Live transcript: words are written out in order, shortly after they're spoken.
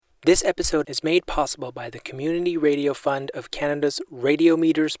This episode is made possible by the Community Radio Fund of Canada's Radio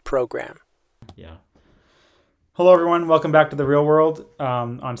Meters program. Yeah. Hello, everyone. Welcome back to The Real World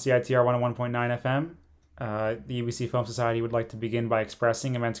on CITR 101.9 FM. The UBC Film Society would like to begin by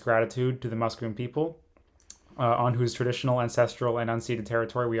expressing immense gratitude to the Musqueam people, on whose traditional, ancestral, and unceded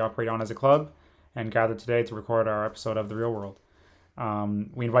territory we operate on as a club, and gathered today to record our episode of The Real World.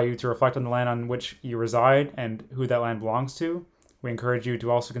 We invite you to reflect on the land on which you reside and who that land belongs to. We encourage you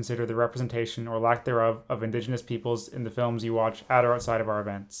to also consider the representation or lack thereof of Indigenous peoples in the films you watch at or outside of our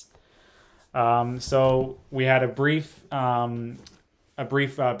events. So we had a brief break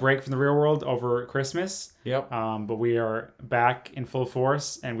from the real world over Christmas. Yep. But we are back in full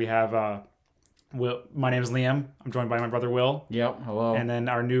force, and we have Will. My name is Liam. I'm joined by my brother Will. Yep. Hello. And then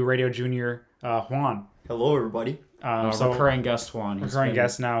our new radio junior Juan. Hello, everybody. Recurring guest Juan.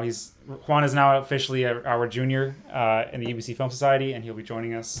 Guest now. Juan is now officially our junior in the UBC Film Society, and he'll be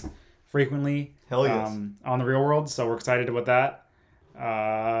joining us frequently. Hell yes. On the real world. So we're excited about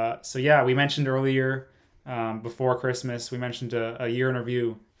that. We mentioned earlier, before Christmas, we mentioned a year in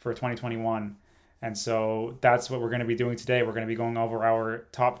review for 2021. And so that's what we're going to be doing today. We're going to be going over our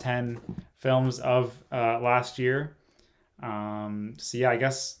top 10 films of last year. I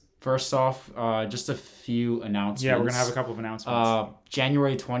guess... First off, just a few announcements. Yeah, we're going to have a couple of announcements.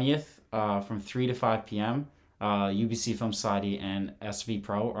 January 20th, from 3 to 5 p.m., UBC Film Society and SV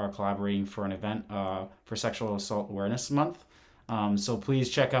Pro are collaborating for an event for Sexual Assault Awareness Month. So please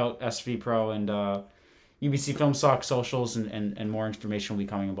check out SV Pro and UBC Film Soc socials, and more information will be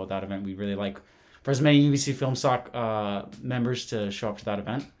coming about that event. We'd really like for as many UBC Film Soc members to show up to that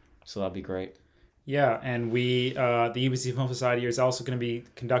event. So that'd be great. Yeah, and the UBC Film Society is also going to be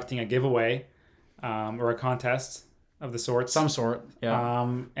conducting a giveaway or a contest of the sort. Some sort, yeah.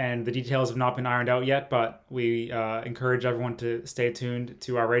 And the details have not been ironed out yet, but we encourage everyone to stay tuned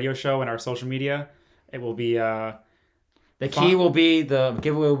to our radio show and our social media. It will be... the key will be the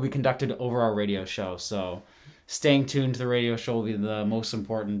giveaway will be conducted over our radio show, so staying tuned to the radio show will be the most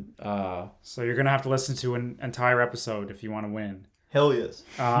important. So you're going to have to listen to an entire episode if you want to win. Hell yes.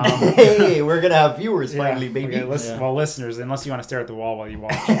 Hey, we're going to have viewers finally, baby. Okay, listeners, unless you want to stare at the wall while you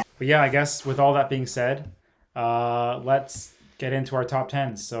watch. But yeah, I guess with all that being said, let's get into our top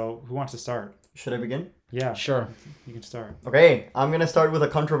 10s. So who wants to start? Should I begin? Yeah. Sure. You can start. Okay, I'm going to start with a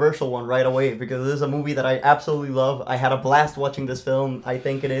controversial one right away because this is a movie that I absolutely love. I had a blast watching this film. I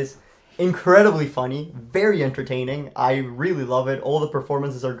think it is incredibly funny, very entertaining. I really love it. All the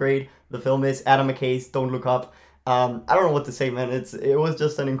performances are great. The film is Adam McKay's Don't Look Up. I don't know what to say, man. It was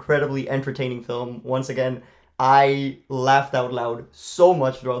just an incredibly entertaining film. Once again, I laughed out loud so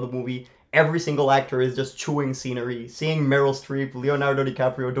much throughout the movie. Every single actor is just chewing scenery. Seeing Meryl Streep, Leonardo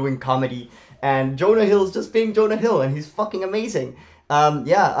DiCaprio doing comedy, and Jonah Hill's just being Jonah Hill, and he's fucking amazing. I don't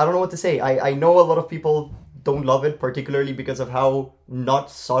know what to say. I know a lot of people don't love it, particularly because of how not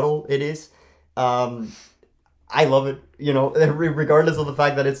subtle it is. I love it, regardless of the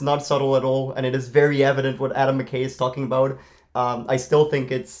fact that it's not subtle at all, and it is very evident what Adam McKay is talking about. I still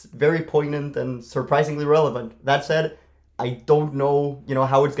think it's very poignant and surprisingly relevant. That said, I don't know,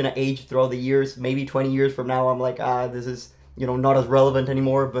 how it's going to age throughout the years. Maybe 20 years from now, I'm like, this is, not as relevant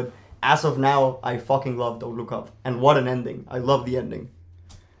anymore. But as of now, I fucking love Don't Look Up. And what an ending. I love the ending.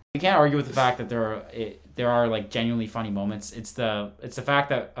 You can't argue with the fact that there are like genuinely funny moments. It's the fact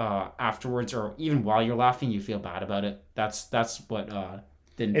that afterwards or even while you're laughing, you feel bad about it. That's what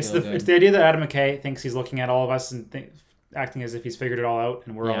didn't. It's the idea that Adam McKay thinks he's looking at all of us and acting as if he's figured it all out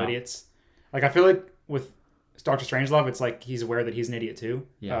and we're all idiots. Like I feel like with Dr. Strangelove, it's like he's aware that he's an idiot too.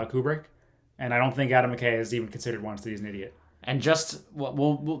 Yeah. Kubrick, and I don't think Adam McKay has even considered once that he's an idiot. And just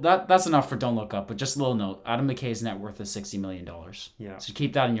that's enough for Don't Look Up. But just a little note: Adam McKay's net worth is $60 million. Yeah. So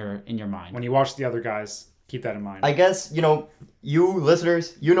keep that in your mind. When you watch the other guys, keep that in mind. I guess you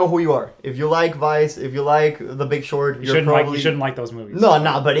listeners, you know who you are. If you like Vice, if you like The Big Short, you shouldn't like those movies. No,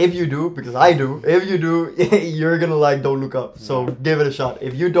 but if you do, because I do, if you do, you're gonna like Don't Look Up. So give it a shot.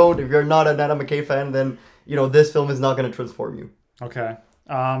 If you don't, if you're not an Adam McKay fan, then this film is not gonna transform you. Okay.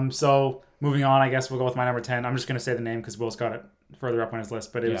 So moving on, I guess we'll go with my number 10. I'm just going to say the name because Will's got it further up on his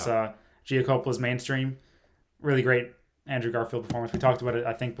list. But it was Gia Coppola's Mainstream. Really great Andrew Garfield performance. We talked about it,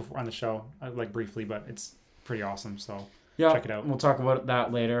 I think, before on the show, like briefly, but it's pretty awesome. So check it out. We'll talk about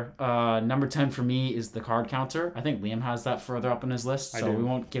that later. Number 10 for me is The Card Counter. I think Liam has that further up on his list, so we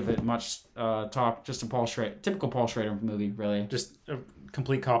won't give it much talk. Just a typical Paul Schrader movie, really. Just a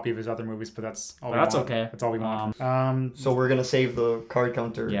complete copy of his other movies, but that's all. That's okay. That's all we want. So we're gonna save the Card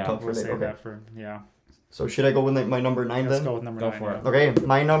Counter. Yeah, we'll save that for So should I go with my number 9 then? Let's go with number 9. Go for it. Okay,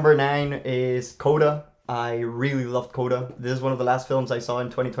 my number 9 is Coda. I really loved Coda. This is one of the last films I saw in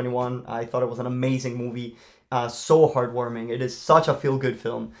 2021. I thought it was an amazing movie. So heartwarming. It is such a feel-good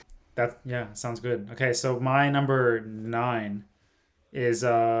film. Sounds good. Okay, so my number 9 is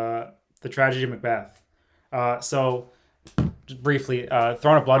The Tragedy of Macbeth. So just briefly,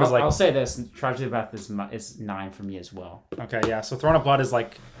 Throne of Blood is like... I'll say this, Tragedy of Macbeth is 9 for me as well. Okay, yeah. So Throne of Blood is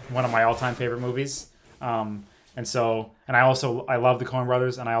like one of my all-time favorite movies. And I love the Coen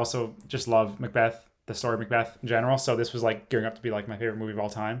brothers, and I also just love Macbeth, the story of Macbeth in general. So this was like gearing up to be like my favorite movie of all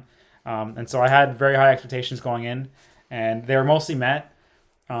time. And so I had very high expectations going in, and they were mostly met.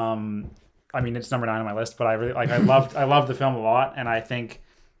 It's number 9 on my list, but I loved the film a lot, and I think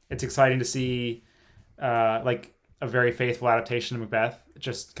it's exciting to see like a very faithful adaptation of Macbeth,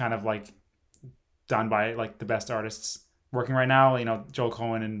 just kind of like done by like the best artists working right now. You know, Joel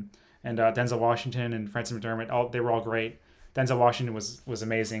Coen and Denzel Washington and Frances McDermott. They were all great. Denzel Washington was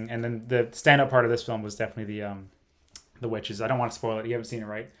amazing, and then the stand-up part of this film was definitely the witches. I don't want to spoil it. You haven't seen it,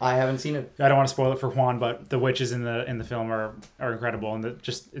 right? I haven't seen it. I don't want to spoil it for Juan, but the witches in the film are incredible, and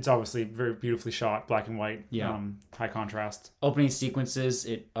it's obviously very beautifully shot, black and white. Yeah. High contrast. Opening sequences,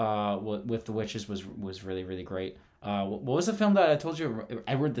 with the witches was really, really great. What was the film that I told you?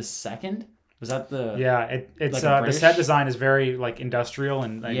 Edward II? Was that the... Yeah, it's like the set design is very like industrial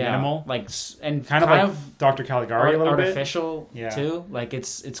and minimal, like, and kind of Dr. Caligari, a little artificial bit. too. Like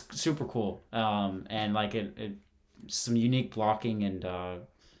it's super cool. And like it some unique blocking and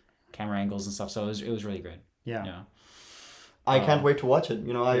camera angles and stuff. So it was really good. Yeah. I can't wait to watch it.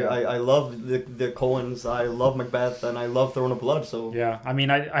 You know, I love the Coens. I love Macbeth, and I love Throne of Blood. So yeah, I mean,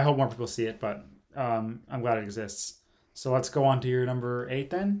 I hope more people see it, but I'm glad it exists. So let's go on to your number 8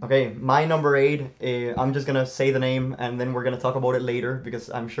 then. Okay, my number 8, I'm just going to say the name and then we're going to talk about it later because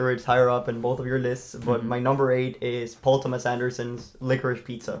I'm sure it's higher up in both of your lists. But my number 8 is Paul Thomas Anderson's Licorice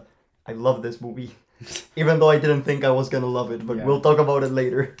Pizza. I love this movie. Even though I didn't think I was going to love it, but we'll talk about it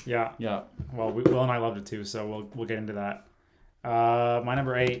later. Yeah. Well, Will and I loved it too, so we'll get into that. My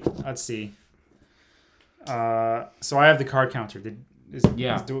number 8, let's see. So I have the card counter.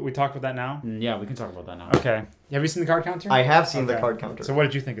 Do we talk about that now? Yeah, we can talk about that now. Okay. Have you seen the card counter? I have seen the card counter. So what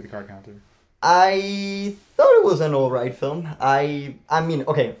did you think of the card counter? I thought it was an alright film. I mean,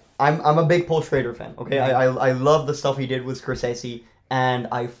 okay, I'm a big Paul Schrader fan. Okay, I love the stuff he did with Scorsese, and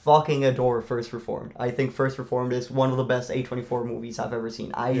I fucking adore First Reformed. I think First Reformed is one of the best A24 movies I've ever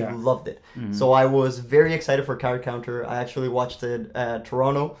seen. I loved it. Mm-hmm. So I was very excited for Card Counter. I actually watched it at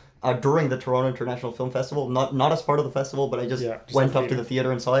Toronto. During the Toronto International Film Festival, not as part of the festival, but I just went up to the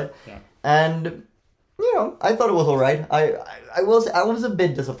theater and saw it, and you know, I thought it was alright. I was a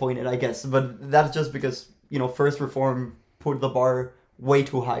bit disappointed, I guess, but that's just because, you know, First Reform put the bar way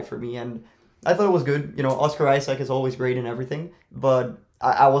too high for me, and I thought it was good. You know, Oscar Isaac is always great and everything, but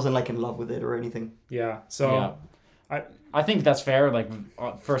I wasn't like in love with it or anything. Yeah. So I think that's fair. Like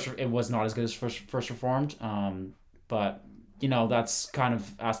it was not as good as First Reformed, but. You know, that's kind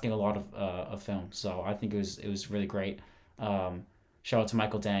of asking a lot of a film. So I think it was really great. Shout out to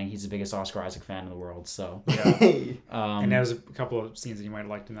Michael Dang. He's the biggest Oscar Isaac fan in the world. So and there was a couple of scenes that you might have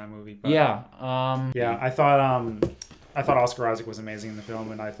liked in that movie. But, I thought Oscar Isaac was amazing in the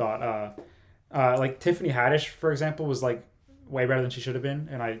film, and I thought like Tiffany Haddish, for example, was like way better than she should have been.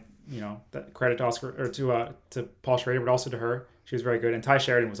 And that credit to Oscar or to Paul Schrader, but also to her. She was very good, and Ty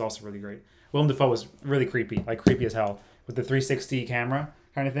Sheridan was also really great. Willem Dafoe was really creepy as hell. With the 360 camera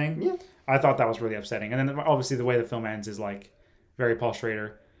kind of thing. Yeah. I thought that was really upsetting. And then obviously the way the film ends is like very Paul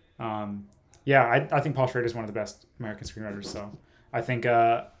Schrader. I think Paul Schrader is one of the best American screenwriters. So I think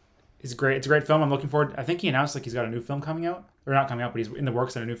it's great. It's a great film. I'm looking forward. I think he announced like he's got a new film coming out. Or not coming out, but he's in the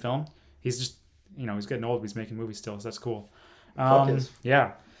works on a new film. He's just, he's getting old, but he's making movies still. So that's cool.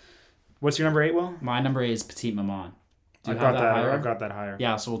 Yeah. What's your number 8, Will? My number 8 is Petite Maman. I've got that higher.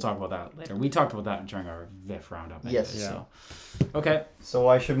 Yeah, so we'll talk about that later. We talked about that during our VIF roundup. Anyway, yes. So. Okay. So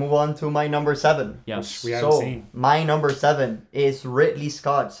I should move on to my number 7. Yes. We haven't seen. My number 7 is Ridley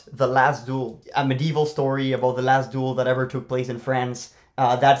Scott's The Last Duel. A medieval story about the last duel that ever took place in France.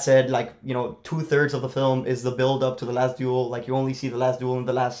 That said, 2/3 of the film is the build up to the last duel. Like, you only see the last duel in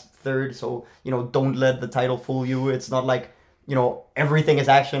the last third. So, don't let the title fool you. It's not like, everything is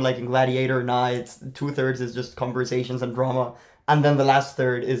action like in Gladiator. Nah, it's 2/3 is just conversations and drama. And then the last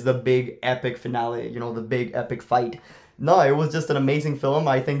third is the big epic finale, the big epic fight. No, it was just an amazing film.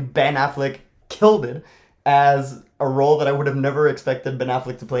 I think Ben Affleck killed it as a role that I would have never expected Ben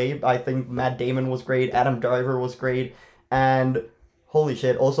Affleck to play. I think Matt Damon was great. Adam Driver was great. And holy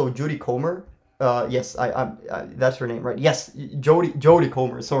shit, also Jodie Comer. Yes, I that's her name, right? Yes, Jodie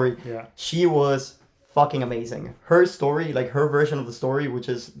Comer, sorry. Yeah. She was fucking amazing. Her story, like her version of the story, which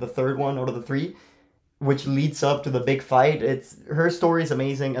is the third one out of the 3, which leads up to the big fight. Her story is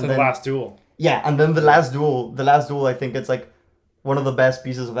amazing, and To then the last duel. yeah, and then the last duel. I think it's like one of the best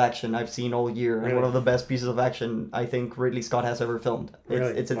pieces of action I've seen all year, and Really? one of the best pieces of action I think Ridley Scott has ever filmed.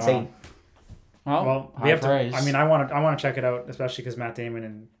 Really? It's insane. Well, we have praise. to. I mean, I want to check it out, especially because Matt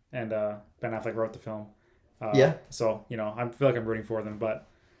Damon and Ben Affleck wrote the film. Yeah. So I feel like I'm rooting for them. But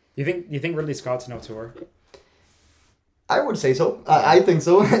you think Ridley Scott's an auteur? I would say so. I think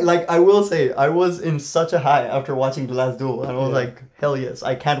so. Like, I will say, I was in such a high after watching The Last Duel. And I was like, hell yes,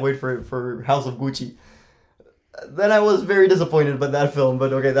 I can't wait for House of Gucci. Then I was very disappointed by that film.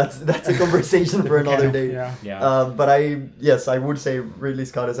 But okay, that's a conversation for another day. Yeah. But I would say Ridley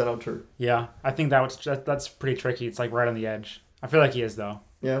Scott is an auteur. Yeah, I think that's pretty tricky. It's like right on the edge. I feel like he is though.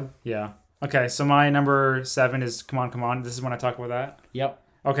 Yeah. Yeah. Okay, so my number 7 is Come On, Come On. This is when I talk about that. Yep.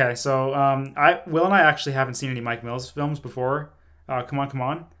 Okay, so Will and I actually haven't seen any Mike Mills films before. Come On, Come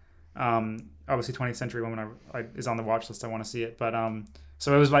On. Obviously, 20th Century Woman is on the watch list. I want to see it, but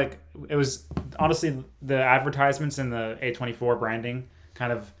so it was honestly the advertisements and the A24 branding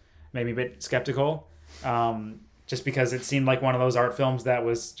kind of made me a bit skeptical, just because it seemed like one of those art films that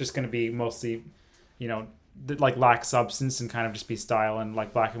was just going to be mostly, like lack substance and kind of just be style and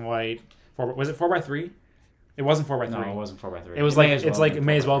like black and white. Was it 4x3? It wasn't 4x3. No, it wasn't 4x3. It was it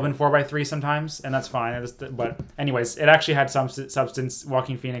may as well have been 4x3 sometimes, and that's fine. But anyways, it actually had some substance.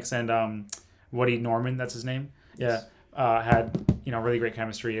 Joaquin Phoenix and Woody Norman, that's his name. Yeah, had really great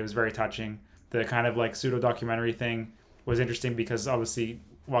chemistry. It was very touching. The kind of like pseudo documentary thing was interesting because obviously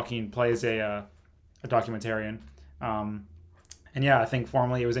Joaquin plays a documentarian. And yeah, I think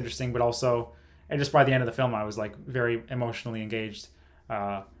formally it was interesting, but also, and just by the end of the film, I was like very emotionally engaged,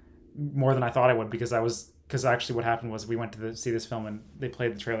 more than I thought I would because actually what happened was we went to see this film and they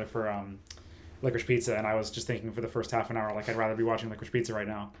played the trailer for Licorice Pizza, and I was just thinking for the first half an hour, like I'd rather be watching Licorice Pizza right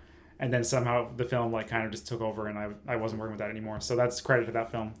now. And then somehow the film like kind of just took over and I wasn't working with that anymore. So that's credit to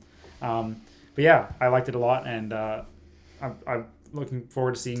that film. But yeah, I liked it a lot, and I'm looking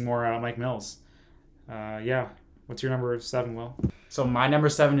forward to seeing more Mike Mills. Yeah. What's your number 7, Will? So my number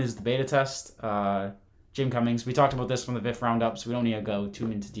 7 is The Beta Test. Jim Cummings. We talked about this from the VIF roundup, so we don't need to go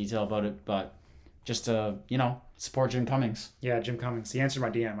too into detail about it, but just to, support Jim Cummings. Yeah, Jim Cummings. He answered my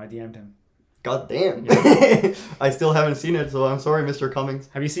DM. I DM'd him. God damn. Yeah. I still haven't seen it, so I'm sorry, Mr. Cummings.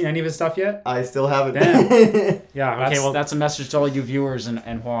 Have you seen any of his stuff yet? I still haven't. Damn. Yeah, okay, That's a message to all you viewers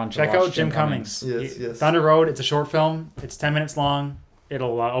and Juan. Check out Jim Cummings. Yes. Thunder Road, it's a short film. It's 10 minutes long.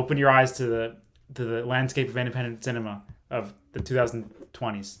 It'll open your eyes to the landscape of independent cinema of the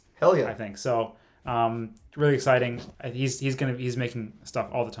 2020s. Hell yeah. I think. So, really exciting. He's making stuff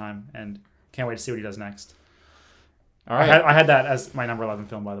all the time, and can't wait to see what he does next. All right. I had that as my number 11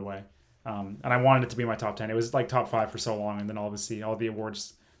 film, by the way. And I wanted it to be my top 10. It was like top 5 for so long, and then obviously all the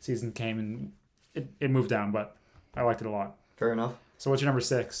awards season came and it moved down, but I liked it a lot. Fair enough. So what's your number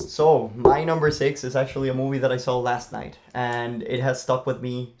 6? So my number 6 is actually a movie that I saw last night, and it has stuck with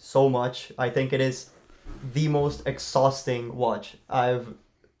me so much. I think it is the most exhausting watch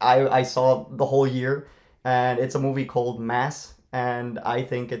I saw the whole year, and it's a movie called Mass, and I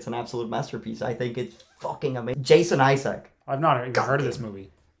think it's an absolute masterpiece. I think it's fucking amazing. Jason Isaac. I've not even heard of this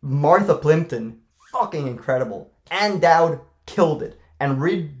movie. Martha Plimpton, fucking incredible. Ann Dowd killed it. And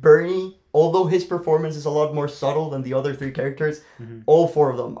Reed Birney, although his performance is a lot more subtle than the other 3 characters, all 4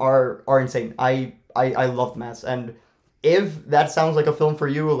 of them are insane. I loved Mass. And if that sounds like a film for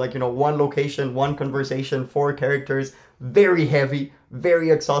you, like, one location, one conversation, 4 characters, very heavy, very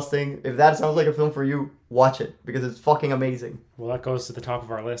exhausting. If that sounds like a film for you, watch it because it's fucking amazing. Well, that goes to the top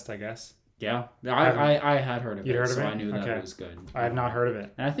of our list, I guess. Yeah, I had heard of You'd it, heard of so it? I knew that Okay. it was good. I had not heard of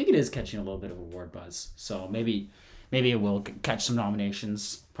it. And I think it is catching a little bit of award buzz, so maybe it will catch some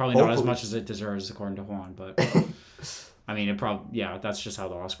nominations. Probably not as Hopefully. much as it deserves, according to Juan, but I mean, that's just how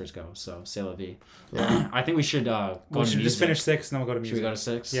the Oscars go, so c'est la vie. Yeah. I think we should go We to should just music. finish 6 and then we'll go to music. Should we go to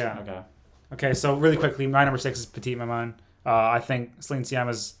 6? Yeah. Okay. Okay, so really quickly, my number 6 is Petite Maman. I think Celine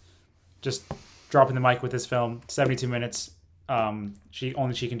Sciamma's just dropping the mic with this film. 72 minutes. She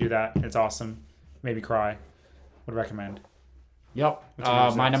can do that. It's awesome. Made me cry. Would recommend. Yep. What's your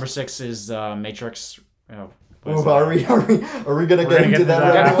number My 6? number 6 is Matrix. Ooh, are we gonna get into that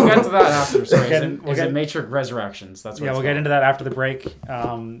that. right We'll now? get to that after. Sorry, We'll is get- it Matrix Resurrections? That's what Yeah, it's we'll get called. into that after the break.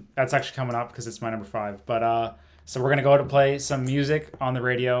 That's actually coming up because it's my number 5. But so we're gonna go to play some music on the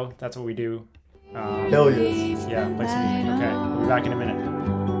radio. That's what we do. Hell yes. Yeah, play some music. Okay, we'll be back in a minute.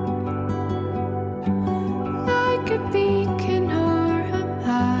 Like a beacon or a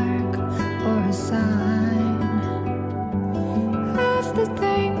mark or a sign of the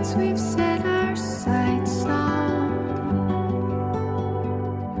things we've set our sights on.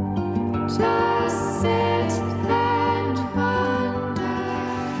 Just say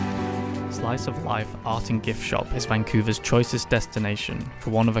Slice of Life Art and Gift Shop is Vancouver's choicest destination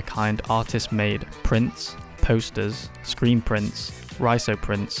for one-of-a-kind artist-made prints, posters, screen prints, rhizo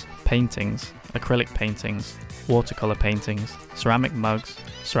prints, paintings, acrylic paintings, watercolor paintings, ceramic mugs,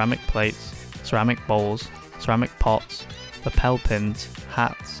 ceramic plates, ceramic bowls, ceramic pots, lapel pins,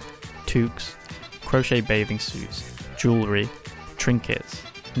 hats, toques, crochet bathing suits, jewellery, trinkets,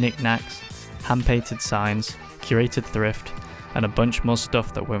 knickknacks, hand-painted signs, curated thrift, and a bunch more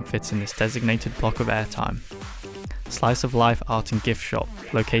stuff that won't fit in this designated block of airtime. Slice of Life Art and Gift Shop,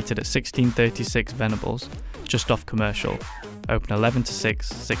 located at 1636 Venables, just off Commercial, open 11 to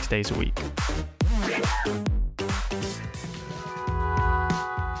 6 days a week.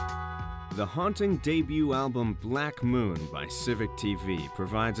 The haunting debut album Black Moon by Civic TV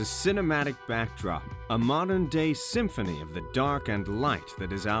provides a cinematic backdrop, a modern-day symphony of the dark and light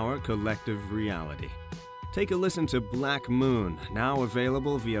that is our collective reality. Take a listen to Black Moon, now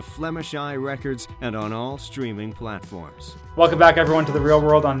available via Flemish Eye Records and on all streaming platforms. Welcome back, everyone, to The Real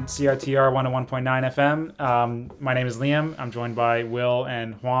World on CITR 101.9 FM. My name is Liam. I'm joined by Will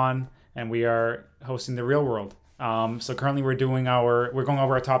and Juan, and we are hosting The Real World. So currently we're going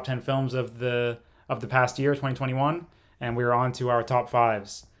over our top 10 films of the past year, 2021, and we're on to our top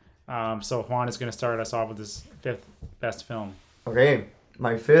fives. So Juan is going to start us off with his fifth best film. Okay,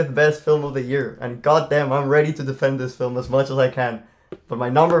 my fifth best film of the year, and goddamn, I'm ready to defend this film as much as I can. But my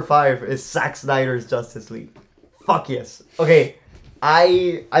number 5 is Zack Snyder's Justice League. Fuck yes. Okay,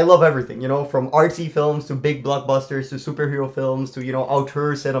 I love everything, from artsy films to big blockbusters to superhero films to,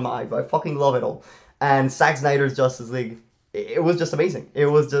 auteur cinema. I fucking love it all. And Zack Snyder's Justice League, it was just amazing. It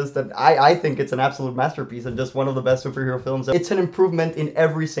was just I think it's an absolute masterpiece and just one of the best superhero films. It's an improvement in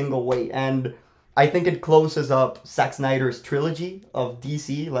every single way, and I think it closes up Zack Snyder's trilogy of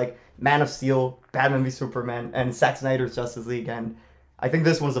DC, like Man of Steel, Batman v Superman, and Zack Snyder's Justice League, and I think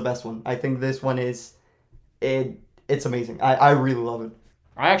this one's the best one. I think this one is, it's amazing. I really love it.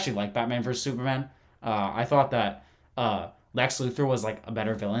 I actually like Batman vs Superman. I thought that Lex Luthor was like a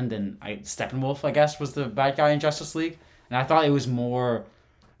better villain than Steppenwolf, I guess, was the bad guy in Justice League, and I thought it was more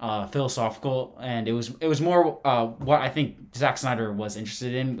philosophical, and it was more what I think Zack Snyder was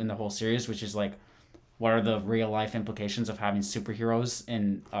interested in the whole series, which is like what are the real life implications of having superheroes,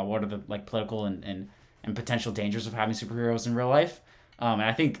 and what are the like political and potential dangers of having superheroes in real life. And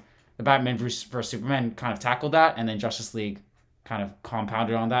I think the Batman vs Superman kind of tackled that, and then Justice League kind of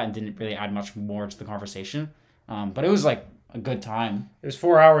compounded on that and didn't really add much more to the conversation. But it was like a good time. It was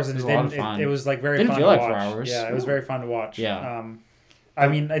 4 hours, and it was like very didn't fun feel to like watch. 4 hours. Yeah, it was very fun to watch. Yeah. I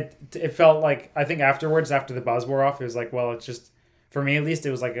mean, it felt like, I think afterwards, after the buzz wore off, it was like, well, it's just, for me at least,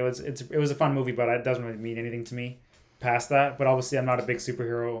 it was like, it was a fun movie, but it doesn't really mean anything to me past that. But obviously, I'm not a big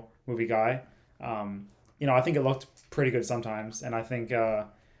superhero movie guy. I think it looked pretty good sometimes, and I think, there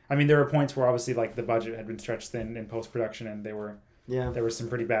were points where obviously like the budget had been stretched thin in post production, and there was some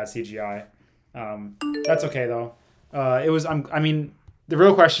pretty bad CGI. That's okay though. The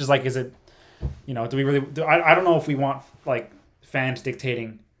real question is like, is it, do we really? I don't know if we want like fans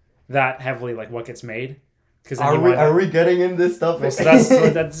dictating that heavily like what gets made. Because are we getting in this stuff? Well, so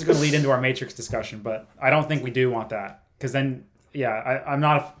that's going to lead into our Matrix discussion, but I don't think we do want that. Because then, I'm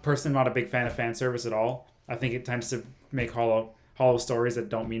not a big fan of fan service at all. I think it tends to make hollow stories that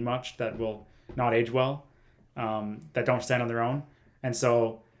don't mean much, that will not age well, that don't stand on their own. And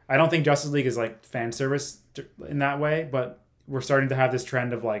so I don't think Justice League is like fan service in that way, but we're starting to have this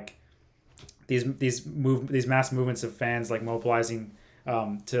trend of like these mass movements of fans like mobilizing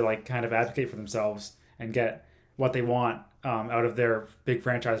to like kind of advocate for themselves and get what they want out of their big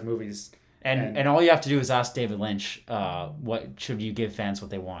franchise movies. And all you have to do is ask David Lynch, what should you give fans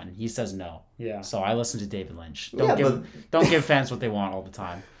what they want? And he says no. Yeah. So I listen to David Lynch. Don't give fans what they want all the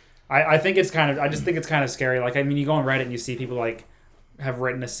time. I just think it's kind of scary. Like, I mean, you go on Reddit and you see people like have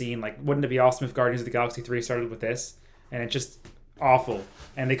written a scene like, wouldn't it be awesome if Guardians of the Galaxy 3 started with this? And it's just awful.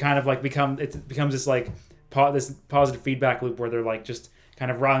 And they kind of like becomes this like this positive feedback loop where they're like just kind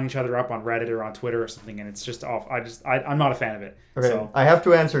of riling each other up on Reddit or on Twitter or something, and it's just off. I'm not a fan of it. Okay, so. I have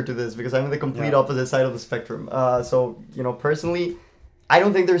to answer to this because I'm on the complete opposite side of the spectrum. So personally, I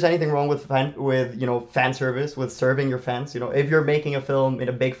don't think there's anything wrong with fan service, with serving your fans. If you're making a film in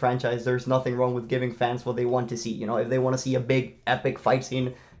a big franchise, there's nothing wrong with giving fans what they want to see. If they want to see a big epic fight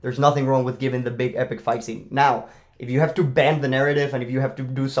scene, there's nothing wrong with giving the big epic fight scene. Now, if you have to bend the narrative and if you have to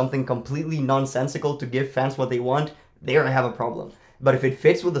do something completely nonsensical to give fans what they want, there I have a problem. But if it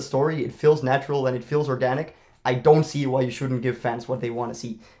fits with the story, it feels natural and it feels organic, I don't see why you shouldn't give fans what they want to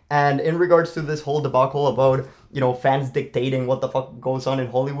see. And in regards to this whole debacle about, fans dictating what the fuck goes on in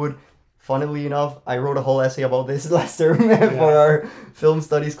Hollywood, Funnily enough, I wrote a whole essay about this last term for our film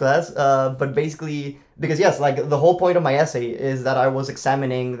studies class. But basically, because yes, like the whole point of my essay is that I was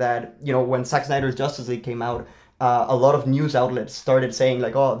examining that, you know, when Zack Snyder's Justice League came out, a lot of news outlets started saying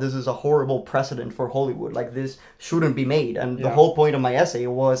like, oh, this is a horrible precedent for Hollywood. Like this shouldn't be made. And the whole point of my essay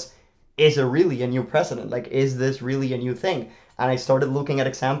was, is it really a new precedent? Like, is this really a new thing? And I started looking at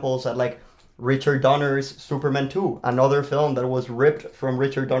examples at like Richard Donner's Superman 2, another film that was ripped from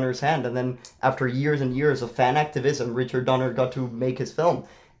Richard Donner's hand. And then after years and years of fan activism, Richard Donner got to make his film.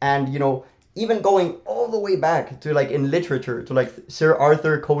 And, you know, even going all the way back to like in literature, to like Sir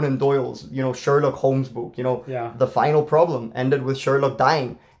Arthur Conan Doyle's, you know, Sherlock Holmes book, you know, The Final Problem ended with Sherlock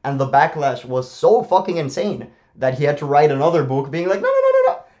dying. And the backlash was so fucking insane that he had to write another book being like, no.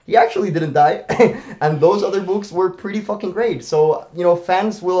 He actually didn't die. And those other books were pretty fucking great. So, you know,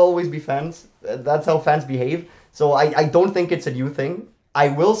 fans will always be fans. That's how fans behave. So I don't think it's a new thing. I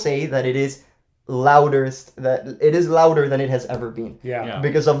will say that it is louder than it has ever been. Yeah.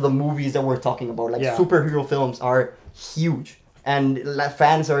 Because of the movies that we're talking about. Like superhero films are huge. And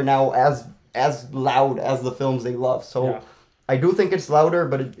fans are now as loud as the films they love. So I do think it's louder,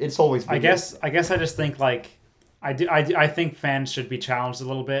 but it's always been. I guess I just think like I think fans should be challenged a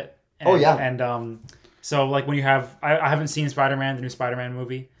little bit. And, so like when you have, I haven't seen Spider-Man, the new Spider-Man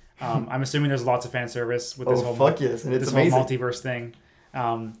movie. I'm assuming there's lots of fan service with this whole whole multiverse thing.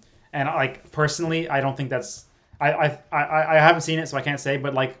 And like personally, I don't think that's. I haven't seen it, so I can't say.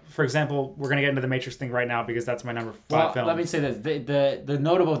 But like for example, we're gonna get into the Matrix thing right now because that's my number 5 film. Let me say this: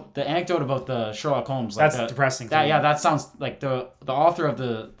 the anecdote about the Sherlock Holmes. Like that's depressing. That sounds like the author of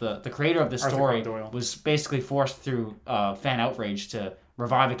the creator of the story was basically forced through fan outrage to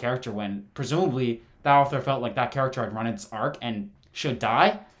revive a character when presumably that author felt like that character had run its arc and should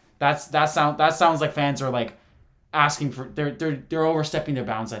die. That sounds like fans are like asking for they're overstepping their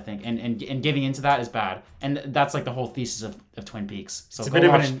bounds, I think, and giving into that is bad, and that's like the whole thesis of Twin Peaks. So it's a bit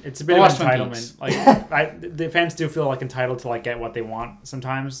of an entitlement. Like the fans do feel like entitled to like get what they want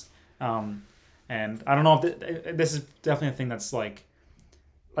sometimes, and I don't know if this is definitely a thing that's like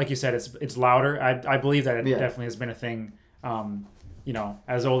you said, it's louder. I believe that it definitely has been a thing, you know,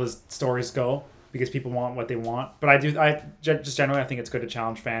 as old as stories go. Because people want what they want, but I just generally I think it's good to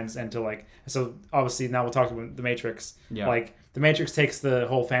challenge fans and to like. So obviously now we'll talk about the Matrix. Yeah. Like the Matrix takes the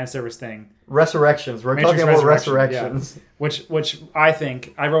whole fan service thing. Resurrections. We're talking about resurrections. Yeah. Which I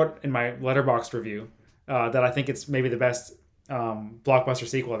think I wrote in my Letterboxd review that I think it's maybe the best blockbuster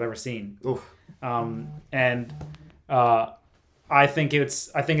sequel I've ever seen. Oof. And I think it's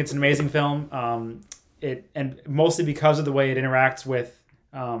an amazing film. And mostly because of the way it interacts with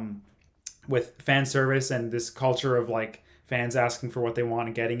fan service and this culture of like fans asking for what they want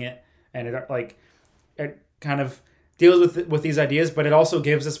and getting it, and it kind of deals with these ideas, but it also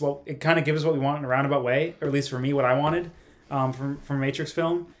gives us what we want in a roundabout way, or at least for me what I wanted from Matrix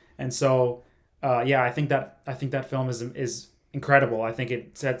film. And so I think that film is incredible. I think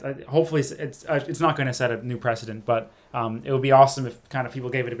it sets, hopefully it's not going to set a new precedent, but it would be awesome if kind of people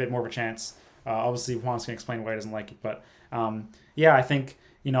gave it a bit more of a chance. Obviously Juan's going to explain why he doesn't like it, but I think,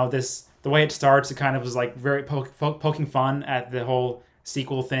 you know, the way it starts, it kind of was like very poking fun at the whole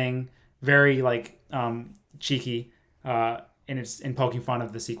sequel thing, very like cheeky in poking fun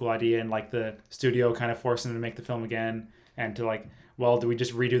of the sequel idea, and like the studio kind of forcing them to make the film again, and to like, well, do we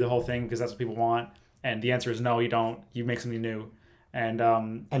just redo the whole thing because that's what people want? And the answer is no, you don't. You make something new. And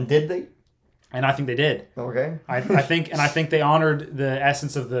did they? And I think they did. Okay. I think they honored the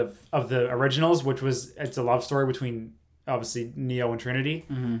essence of the originals, which was it's a love story between obviously Neo and Trinity,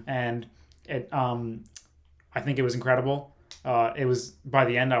 and it I think it was incredible. It was, by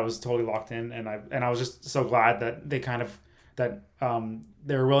the end I was totally locked in, and I was just so glad that they kind of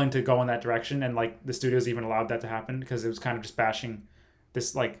they were willing to go in that direction, and like the studios even allowed that to happen, because it was kind of just bashing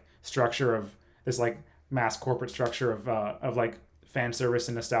this like structure of this like mass corporate structure of like fan service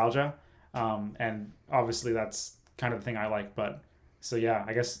and nostalgia, and obviously that's kind of the thing I like. But so yeah,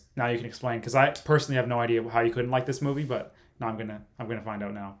 I guess now you can explain, because I personally have no idea how you couldn't like this movie, but now I'm gonna find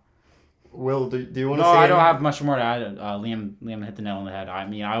out now. Will, do you want to say I anything? don't have much more to add. Liam hit the nail on the head. I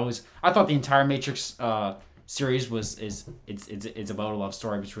mean, I thought the entire Matrix series it's about a love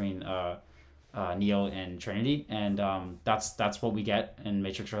story between Neo and Trinity, and that's what we get in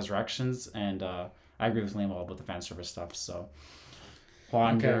Matrix Resurrections, and I agree with Liam all about the fan service stuff. So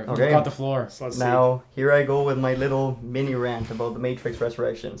Juan, Okay. you've Okay. got the floor. So let's Now, here I go with my little mini rant about The Matrix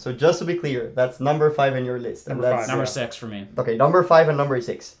Resurrection. So just to be clear, that's number 5 in your list. Number and that's, five. Number Yeah. 6 for me. Okay, number 5 and number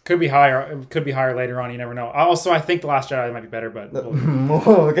 6. see. Could be higher. It could be higher later on. You never know. Also, I think The Last Jedi might be better, but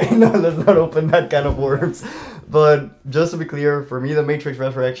Okay, no, let's not open that can of worms. But just to be clear, for me, The Matrix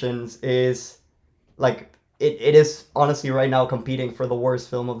Resurrections is like it is honestly right now competing for the worst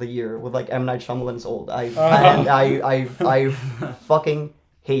film of the year with like M. Night Shyamalan's Old. I fucking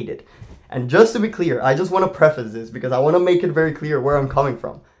hate it. And just to be clear, I just want to preface this because I want to make it very clear where I'm coming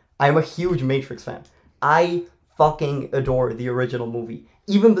from. I'm a huge Matrix fan. I fucking adore the original movie.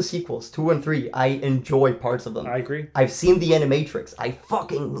 Even the sequels, 2 and 3, I enjoy parts of them. I agree. I've seen the Animatrix. I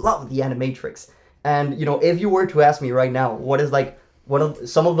fucking love the Animatrix. And, you know, if you were to ask me right now, what is like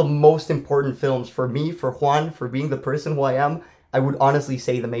some of the most important films for me, for Juan, for being the person who I am, I would honestly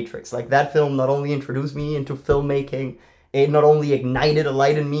say The Matrix. Like, that film not only introduced me into filmmaking, it not only ignited a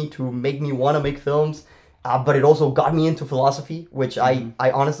light in me to make me want to make films, but it also got me into philosophy, which I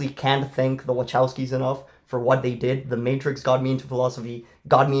honestly can't thank the Wachowskis enough for what they did. The Matrix got me into philosophy,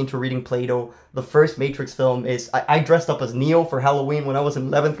 got me into reading Plato. The first Matrix film is... I dressed up as Neo for Halloween when I was in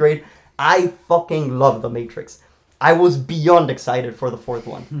 11th grade. I fucking love The Matrix. I was beyond excited for the 4th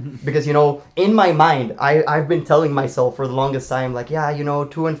one. Because, you know, in my mind, I've been telling myself for the longest time, like, yeah, you know,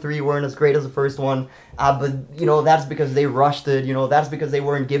 2 and 3 weren't as great as the first one. But, you know, that's because they rushed it. You know, that's because they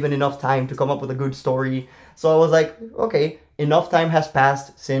weren't given enough time to come up with a good story. So I was like, okay, enough time has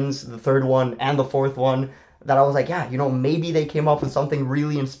passed since the 3rd one and the 4th one that I was like, yeah, you know, maybe they came up with something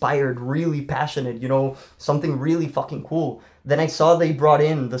really inspired, really passionate, you know, something really fucking cool. Then I saw they brought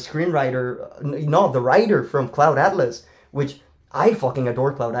in the the writer from Cloud Atlas, which I fucking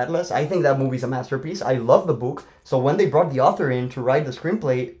adore Cloud Atlas. I think that movie's a masterpiece. I love the book. So when they brought the author in to write the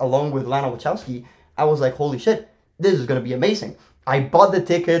screenplay along with Lana Wachowski, I was like, holy shit, this is going to be amazing. I bought the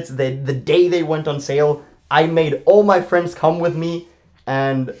tickets the day they went on sale. I made all my friends come with me.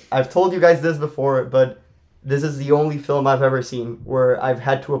 And I've told you guys this before, but this is the only film I've ever seen where I've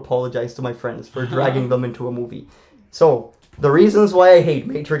had to apologize to my friends for dragging them into a movie. So, the reasons why I hate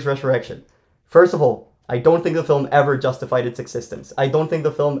Matrix Resurrection. First of all, I don't think the film ever justified its existence. I don't think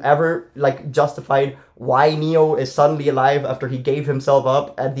the film ever, like, justified why Neo is suddenly alive after he gave himself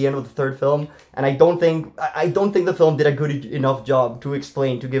up at the end of the 3rd film. And I don't think the film did a good enough job to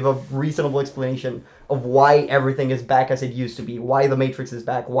give a reasonable explanation of why everything is back as it used to be, why the Matrix is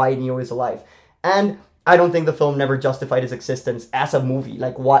back, why Neo is alive. And I don't think the film never justified its existence as a movie.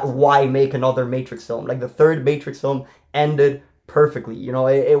 Like, why make another Matrix film? Like, the 3rd Matrix film ended perfectly. You know,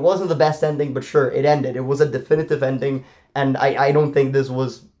 it wasn't the best ending, but sure, it ended. It was a definitive ending, and I don't think this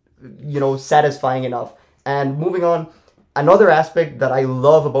was, you know, satisfying enough. And moving on, another aspect that I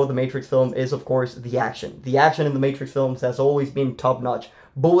love about the Matrix film is, of course, the action. The action in the Matrix films has always been top-notch.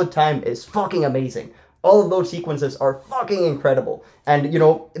 Bullet time is fucking amazing. All of those sequences are fucking incredible. And, you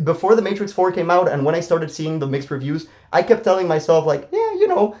know, before The Matrix 4 came out and when I started seeing the mixed reviews, I kept telling myself, like, yeah, you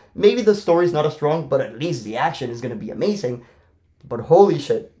know, maybe the story's not as strong, but at least the action is going to be amazing. But holy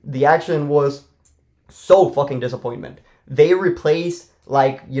shit, the action was so fucking disappointment. They replaced,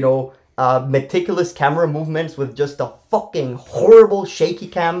 like, you know, meticulous camera movements with just a fucking horrible shaky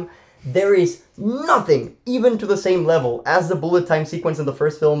cam. There is nothing even to the same level as the bullet time sequence in the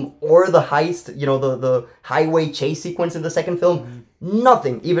first film or the heist, you know, the highway chase sequence in the second film.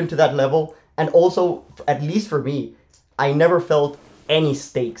 Nothing even to that level. And also, at least for me, I never felt any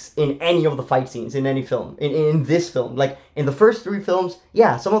stakes in any of the fight scenes in any film. In this film. Like, in the first 3 films,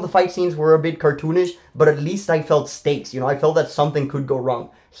 yeah, some of the fight scenes were a bit cartoonish, but at least I felt stakes, you know, I felt that something could go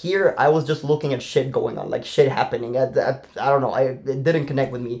wrong. Here, I was just looking at shit going on, like shit happening. I don't know, it didn't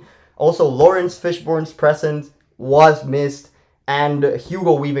connect with me. Also, Lawrence Fishburne's presence was missed, and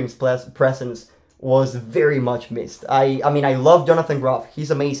Hugo Weaving's presence was very much missed. I mean, I love Jonathan Groff. He's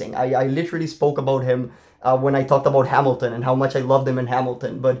amazing. I literally spoke about him when I talked about Hamilton and how much I loved him in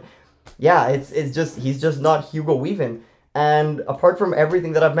Hamilton. But yeah, it's just, he's just not Hugo Weaving. And apart from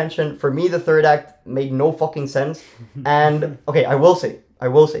everything that I've mentioned, for me, the 3rd act made no fucking sense. And, okay, I will say,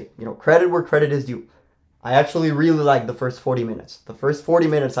 you know, credit where credit is due. I actually really liked the first 40 minutes. The first 40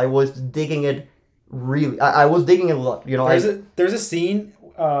 minutes, I was digging it really. I was digging it a lot. You know, there's a scene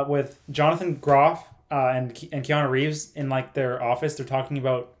with Jonathan Groff and Keanu Reeves in like their office. They're talking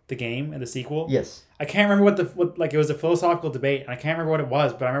about the game and the sequel. Yes. I can't remember what like it was a philosophical debate, and I can't remember what it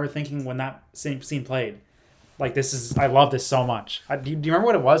was, but I remember thinking when that scene played, like, I love this so much. Do you remember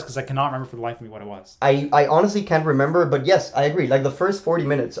what it was? Because I cannot remember for the life of me what it was. I honestly can't remember, but yes, I agree. Like, the first 40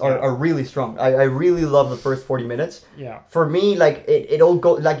 minutes are really strong. I really love the first 40 minutes. Yeah. For me, like, it all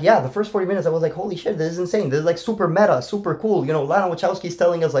go, like, the first 40 minutes, I was like, holy shit, this is insane. This is, like, super meta, super cool. You know, Lana Wachowski's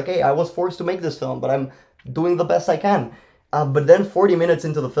telling us, like, hey, I was forced to make this film, but I'm doing the best I can. But then 40 minutes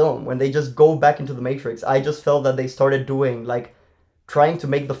into the film, when they just go back into the Matrix, I just felt that they started doing, like, trying to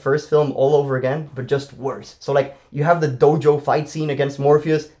make the first film all over again, but just worse. So, like, you have the dojo fight scene against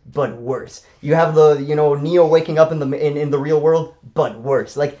Morpheus, but worse. You have the, you know, Neo waking up in the real world, but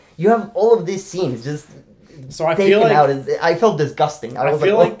worse. Like, you have all of these scenes just so I taken feel like, out. I felt disgusting. I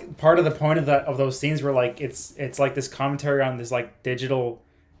feel like, like part of the point of those scenes were, like, it's like this commentary on this, like, digital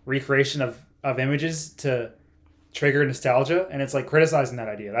recreation of images to trigger nostalgia, and it's, like, criticizing that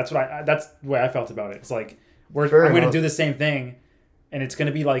idea. That's the way I felt about it. It's like, I'm going to do the same thing, and it's going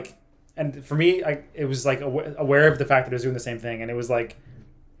to be like, and for me, it was like aware of the fact that it was doing the same thing, and it was like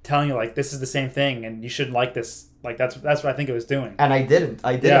telling you, like, this is the same thing, and you shouldn't like this. Like, that's what I think it was doing. And I didn't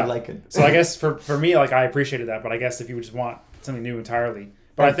like it. So I guess for me, like, I appreciated that, but I guess if you just want something new entirely,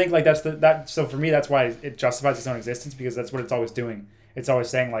 but I think, like, so for me, that's why it justifies its own existence, because that's what it's always doing. It's always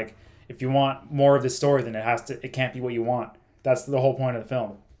saying, like, if you want more of this story, then it can't be what you want. That's the whole point of the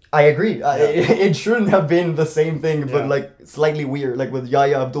film. I agree. It shouldn't have been the same thing, but, like, slightly weird, like with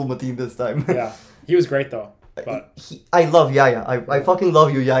Yahya Abdul-Mateen this time. Yeah, he was great though. But I love Yahya. I fucking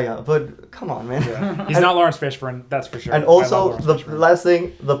love you, Yahya. But come on, man. Yeah. He's not Lawrence Fishburne, that's for sure. And also, the last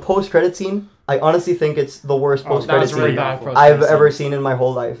thing, the post-credit scene, I honestly think it's the worst post-credit scene I've ever seen in my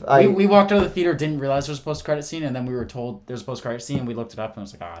whole life. We walked out of the theater, didn't realize there was a post-credit scene, and then we were told there's a post-credit scene, and we looked it up, and I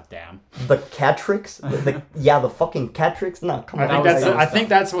was like, ah, damn. The cat tricks? the fucking cat tricks? No, come on. I think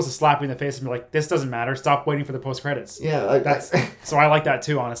that's supposed to slap you in the face and be like, this doesn't matter, stop waiting for the post-credits. Yeah. So I like that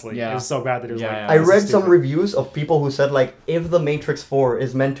too, honestly. Yeah. It was so bad that it was I read some reviews of people who said, like, if The Matrix 4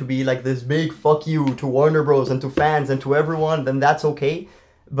 is meant to be, like, this big fuck you to Warner Bros. And to fans and to everyone, then that's okay.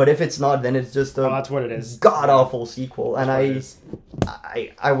 But if it's not, then it's just that's what it is. God-awful sequel. And I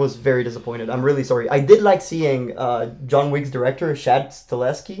was very disappointed. I'm really sorry. I did like seeing John Wick's director, Chad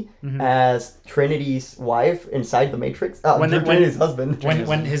Stahelski, as Trinity's wife inside The Matrix. Trinity's husband.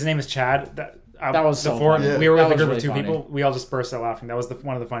 When his name is Chad, that was so funny. We were with a group really of two funny. people. We all just burst out laughing. That was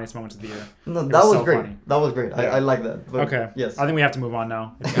one of the funniest moments of the year. No, that was so great. Funny. That was great. Yeah. I like that. But okay. Yes. I think we have to move on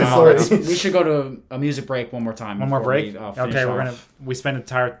now. We should go to a music break one more time. One more break. Okay, we spent an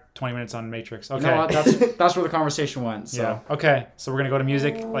entire 20 minutes on Matrix. Okay. You know what? That's where the conversation went. So. Yeah. Okay. So we're gonna go to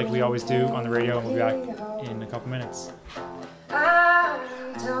music like we always do on the radio, and we'll be back in a couple minutes. I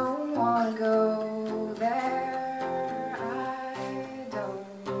don't wanna go there.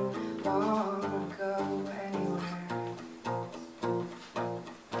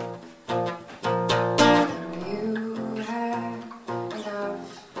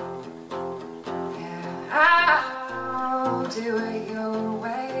 Do it your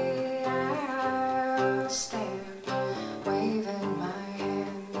way. I'll stand, waving my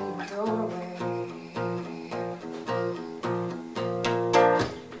hand in the doorway.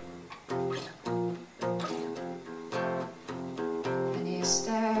 And you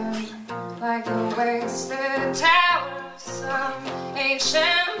stand like a wasted tower of some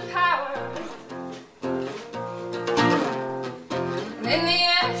ancient power. And in the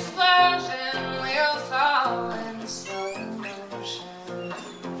explosion, we'll fall in slow.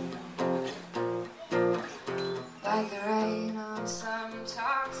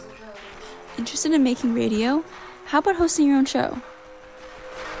 Interested in making radio? How about hosting your own show?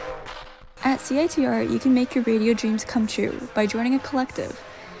 At CITR, you can make your radio dreams come true by joining a collective.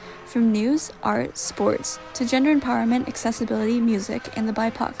 From news, art, sports, to gender empowerment, accessibility, music, and the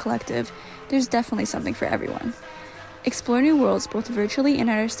BIPOC collective, there's definitely something for everyone. Explore new worlds both virtually and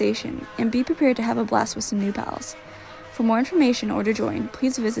at our station, and be prepared to have a blast with some new pals. For more information or to join,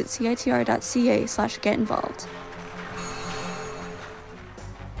 please visit citr.ca/getinvolved.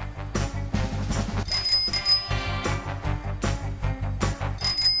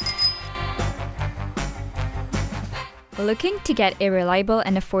 Looking to get a reliable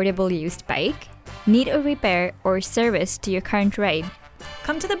and affordable used bike? Need a repair or service to your current ride?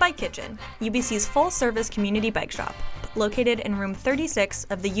 Come to the Bike Kitchen, UBC's full-service community bike shop, located in room 36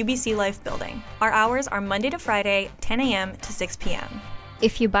 of the UBC Life building. Our hours are Monday to Friday, 10 a.m. to 6 p.m.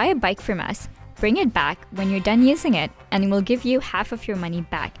 If you buy a bike from us, bring it back when you're done using it, and we'll give you half of your money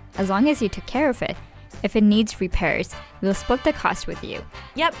back, as long as you took care of it. If it needs repairs, we'll split the cost with you.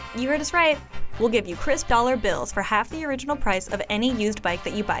 Yep, you heard us right. We'll give you crisp dollar bills for half the original price of any used bike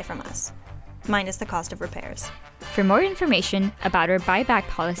that you buy from us. minus the cost of repairs. For more information about our buyback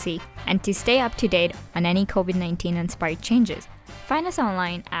policy and to stay up to date on any COVID-19 inspired changes, find us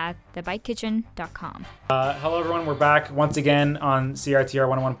online at thebikekitchen.com. Hello, everyone. We're back once again on CRTR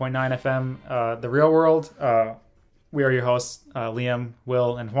 101.9 FM, The Real World. We are your hosts, Liam,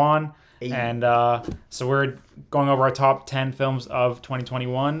 Will, and Juan. Hey. And so we're going over our top 10 films of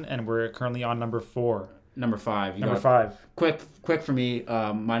 2021, and we're currently on number 4. Number 5. Number 5. Quick for me.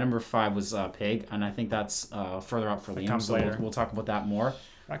 My number 5 was Pig, and I think that's further up for Liam. Comes so later. We'll talk about that more.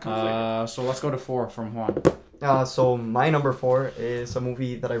 That comes later. So let's go to 4 from Juan. So my number 4 is a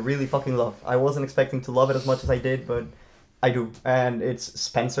movie that I really fucking love. I wasn't expecting to love it as much as I did, but I do. And it's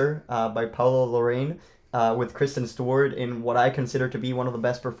Spencer by Pablo Larraín with Kristen Stewart in what I consider to be one of the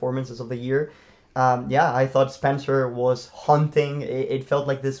best performances of the year. I thought Spencer was haunting. It felt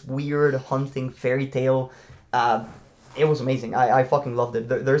like this weird haunting fairy tale. It was amazing. I fucking loved it.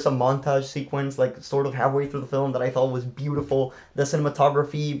 There's a montage sequence like sort of halfway through the film that I thought was beautiful. The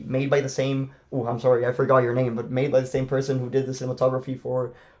cinematography made by the same... Oh, I'm sorry, I forgot your name, but made by the same person who did the cinematography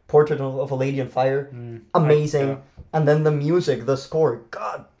for Portrait of a Lady on Fire. Amazing. And then the music, the score.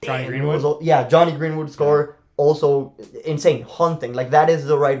 God damn. Johnny Greenwood? Johnny Greenwood score. Also insane. Haunting. Like, that is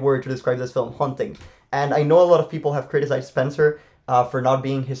the right word to describe this film. Haunting. And I know a lot of people have criticized Spencer for not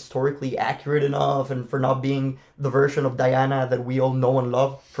being historically accurate enough and for not being the version of Diana that we all know and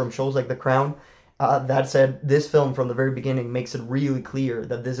love from shows like The Crown. That said, this film from the very beginning makes it really clear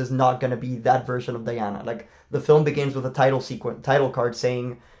that this is not going to be that version of Diana. Like, the film begins with a title card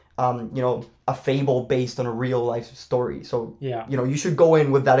saying, a fable based on a real life story. So, you should go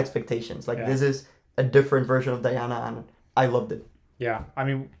in with that expectations. Like, this is a different version of Diana, and I loved it. Yeah, I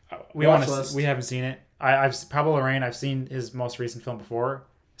mean, we haven't seen it. I've Pablo Larraín, I've seen his most recent film before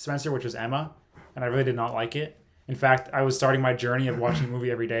Spencer, which was Emma, and I really did not like it. In fact, I was starting my journey of watching a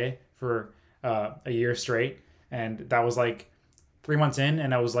movie every day for a year straight, and that was like 3 months in,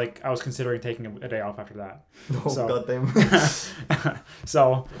 and I was considering taking a day off after that. Goddamn.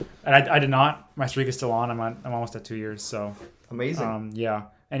 So, and I did not. My streak is still on. I'm almost at 2 years. So amazing.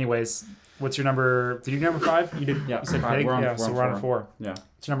 Anyways, what's your number? Did you do number 5? You did. Yeah, you said 5. Pig. We're on 4. Yeah.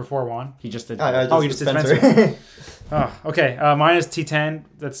 It's number 4, Juan. He just did. You just did Spencer. Okay. Mine is T10.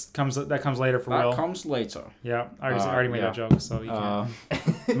 That comes later for Will. That comes later. Yeah, I already made that joke, so you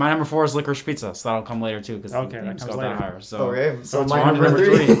can. My number 4 is Licorice Pizza, so that'll come later too. Cause that comes later. That higher, so. Okay, so it's my Juan, number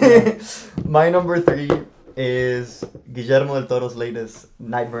number 3. My number 3 is Guillermo del Toro's latest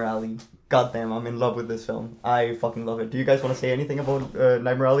Nightmare Alley. Goddamn, I'm in love with this film. I fucking love it. Do you guys want to say anything about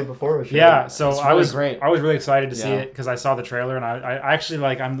Nightmare Alley before? So I was really excited to see it because I saw the trailer, and I actually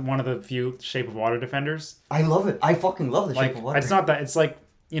I'm one of the few Shape of Water defenders. I love it. I fucking love the Shape of Water. It's not that. It's like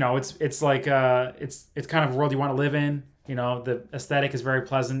it's like it's kind of a world you want to live in. The aesthetic is very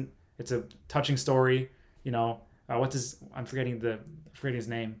pleasant. It's a touching story. I'm forgetting his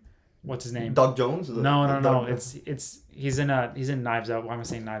name. What's his name? Doug Jones? No. He's in Knives Out. Why am I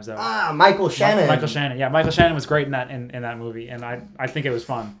saying Knives Out? Michael Shannon. Michael Shannon. Yeah, Michael Shannon was great in that movie, and I think it was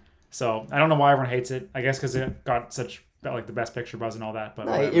fun. So I don't know why everyone hates it. I guess because it got such the Best Picture buzz and all that.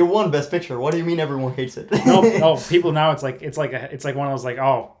 But it won Best Picture. What do you mean everyone hates it? no. People now it's like one of those like,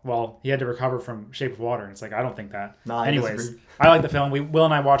 oh well, he had to recover from Shape of Water. It's like I don't think that. Anyways, I like the film. Will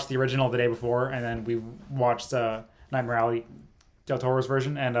and I watched the original the day before, and then we watched Nightmare Alley, Del Toro's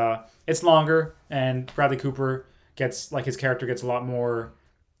version, and it's longer, and Bradley Cooper gets his character gets a lot more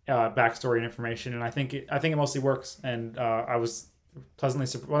backstory and information, and I think it mostly works, and I was pleasantly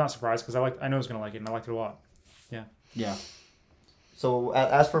not surprised because I knew I was gonna like it, and I liked it a lot. Yeah. So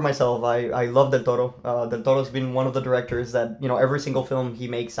as for myself, I love Del Toro. Del Toro's been one of the directors that every single film he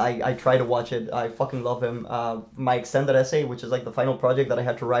makes, I try to watch it. I fucking love him. My extended essay, which is like the final project that I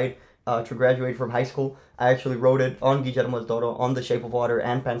had to write to graduate from high school, I actually wrote it on Guillermo del Toro, on The Shape of Water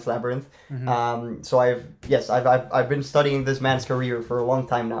and Pan's Labyrinth. Mm-hmm. So I've been studying this man's career for a long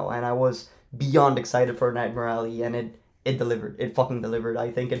time now, and I was beyond excited for Nightmare Alley, and it delivered. It fucking delivered.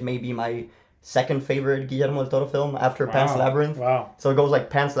 I think it may be my second favorite Guillermo del Toro film after Pan's Labyrinth. Wow. So it goes like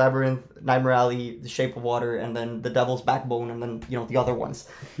Pan's Labyrinth, Nightmare Alley, The Shape of Water, and then The Devil's Backbone, and then the other ones.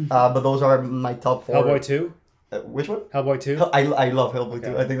 But those are my top 4. Hellboy 2? Which one? Hellboy 2? I love Hellboy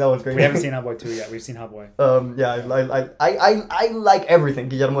 2. I think that was great. We haven't seen Hellboy 2 yet. We've seen Hellboy. I like everything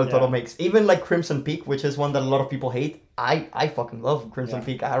Guillermo del Toro makes. Even like Crimson Peak, which is one that a lot of people hate. I fucking love Crimson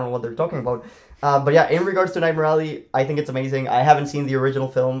Peak. I don't know what they're talking about. But yeah, in regards to Nightmare Alley, I think it's amazing. I haven't seen the original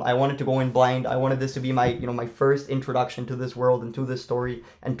film. I wanted to go in blind. I wanted this to be my my first introduction to this world and to this story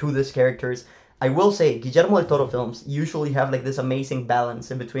and to these characters. I will say, Guillermo del Toro films usually have like this amazing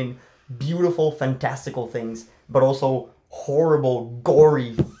balance in between beautiful, fantastical things, but also horrible,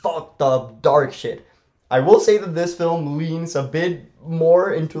 gory, fucked up, dark shit. I will say that this film leans a bit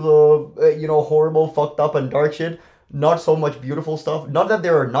more into the, horrible, fucked up, and dark shit. Not so much beautiful stuff. Not that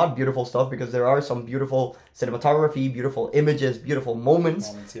there are not beautiful stuff, because there are some beautiful cinematography, beautiful images, beautiful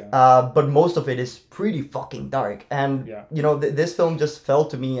moments. But most of it is pretty fucking dark. And, this film just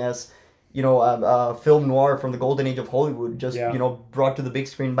felt to me as, a film noir from the golden age of Hollywood, just, brought to the big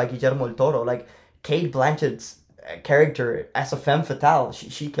screen by Guillermo del Toro. Like, Kate Blanchett's character as a femme fatale,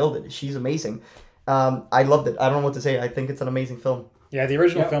 she killed it. She's amazing. I loved it. I don't know what to say. I think it's an amazing film. Yeah, the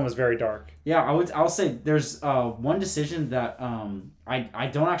original film was very dark. Yeah, I'll say there's one decision that I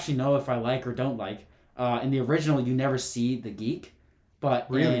don't actually know if I like or don't like. In the original, you never see the geek,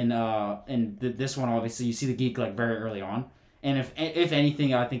 but really? in this one, obviously, you see the geek like very early on. And if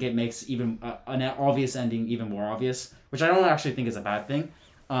anything, I think it makes even an obvious ending even more obvious, which I don't actually think is a bad thing.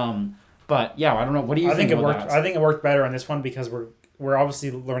 But yeah, I don't know. What do you think? I think it worked better on this one because we're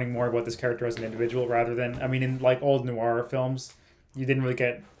obviously learning more about this character as an individual rather than, in like old noir films, you didn't really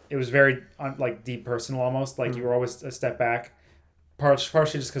get, it was very like deep personal almost, like you were always a step back,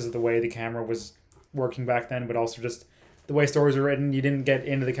 partially just because of the way the camera was working back then, but also just the way stories were written. You didn't get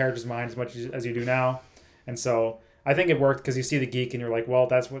into the character's mind as much as you do now, and so I think it worked because you see the geek and you're like, well,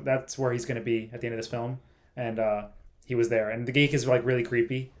 that's where he's going to be at the end of this film, and he was there, and the geek is like really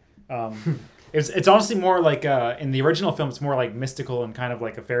creepy. It's honestly more like in the original film, it's more like mystical and kind of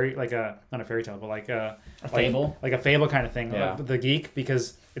like a fairy, like not a fairy tale, but like a fable, like a fable kind of thing. Yeah. The geek,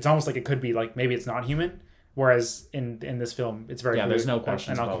 because it's almost like it could be like maybe it's not human, whereas in this film it's very there's no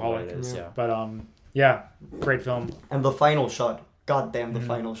questions an about alcoholic. what it is. Yeah. But great film. And the final shot, goddamn, the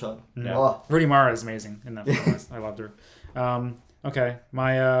final shot. Yeah. Oh. Rudy Mara is amazing in that film. I loved her. Okay,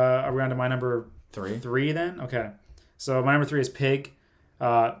 are we on to my number 3 then? Okay, so my number 3 is Pig.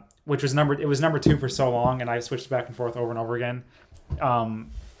 Which was number 2 for so long, and I switched back and forth over and over again.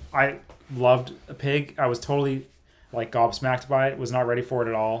 I loved Pig. I was totally like gobsmacked by it. Was not ready for it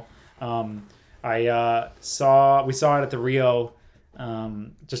at all. We saw it at the Rio,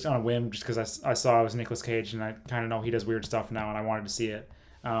 just on a whim, just because I saw it was Nicolas Cage, and I kind of know he does weird stuff now, and I wanted to see it.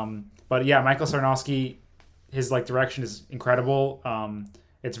 But yeah, Michael Sarnowski, his like direction is incredible.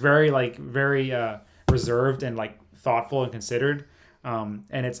 It's very reserved and like thoughtful and considered.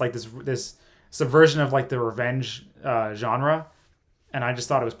 And it's like this subversion of like the revenge genre, and I just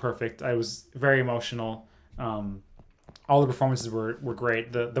thought it was perfect. I was very emotional. All the performances were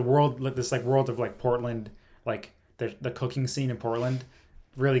great. The world, this like world of like Portland, like the cooking scene in Portland,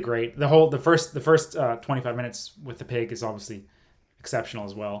 really great. The first 25 minutes with the pig is obviously exceptional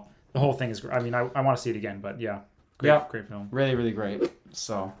as well. The whole thing is. I want to see it again, but yeah, great film. Really, really great.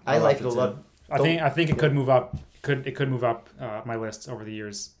 So I like it a lot. I think it could move up. It could move up my list over the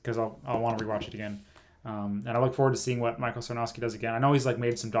years because I'll want to rewatch it again, and I look forward to seeing what Michael Sarnowski does again. I know he's like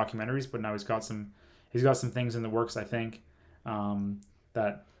made some documentaries, but now he's got some things in the works. I think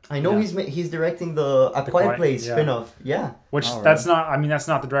that I know he's directing the A Quiet Place spin-off. Yeah, which that's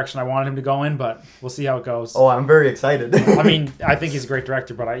not the direction I wanted him to go in, but we'll see how it goes. Oh, I'm very excited. I think he's a great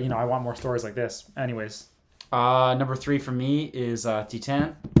director, but I want more stories like this. Anyways, number 3 for me is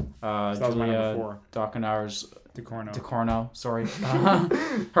Titan. So that was my number 4. Dockenauer's DeCorno, sorry.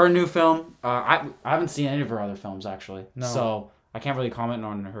 Her new film. I haven't seen any of her other films actually, so I can't really comment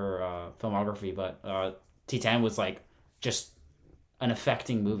on her filmography. But Titan was like just an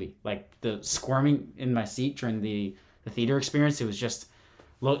affecting movie. Like the squirming in my seat during the theater experience, it was just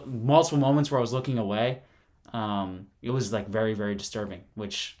multiple moments where I was looking away. It was like very, very disturbing,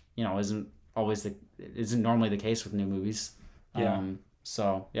 which isn't normally the case with new movies. Yeah.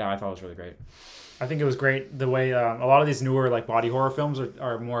 So yeah, I thought it was really great. I think it was great the way a lot of these newer like body horror films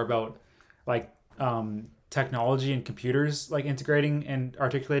are more about like technology and computers like integrating and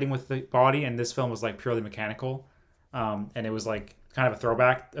articulating with the body, and this film was like purely mechanical, and it was like kind of a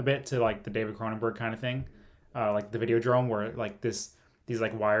throwback a bit to like the David Cronenberg kind of thing, like the Videodrome, where like these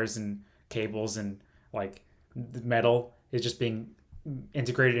like wires and cables and like the metal is just being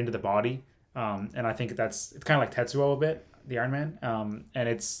integrated into the body, and I think it's kind of like Tetsuo a bit, the Iron Man, and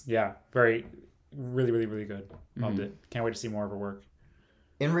it's very really, really, really good. Loved it. Can't wait to see more of her work.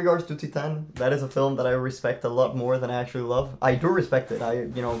 In regards to Titan, that is a film that I respect a lot more than I actually love. I do respect it.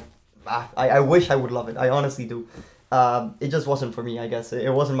 I wish I would love it. I honestly do. It just wasn't for me, I guess.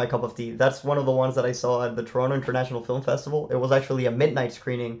 It wasn't my cup of tea. That's one of the ones that I saw at the Toronto International Film Festival. It was actually a midnight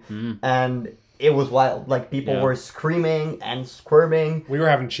screening, and it was wild. Like, people Yeah. were screaming and squirming. We were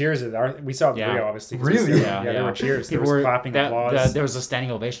having cheers we saw it in Yeah. Rio, obviously. 'cause Really? There were cheers. There was clapping, applause. There was a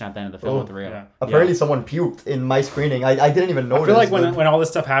standing ovation at the end of the film Oh, with the Rio. yeah. Apparently, someone puked in my screening. I didn't even notice. I feel like but- when all this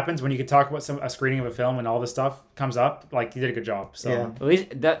stuff happens, when you can talk about a screening of a film and all this stuff comes up, like, you did a good job. So Yeah. At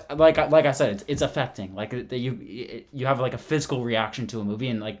least that, like I said, it's affecting. Like you have like a physical reaction to a movie,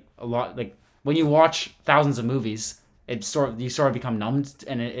 and like a lot, like when you watch thousands of movies, you sort of become numbed,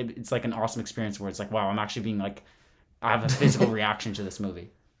 and it's like an awesome experience where it's like, wow, I'm actually being like, I have a physical reaction to this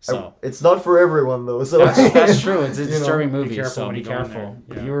movie. So it's not for everyone though. So that's true. It's a You know, disturbing movie. careful So when be you go in careful.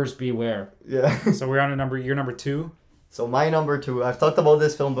 there. Yeah. Viewers beware. yeah. so we're on you're number 2. So my number 2. I've talked about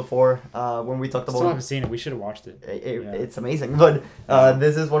this film before. When we talked Still about haven't seen it. We should have watched it. it's amazing. But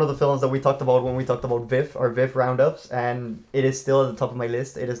this is one of the films that we talked about when we talked about VIF, or VIF roundups, and it is still at the top of my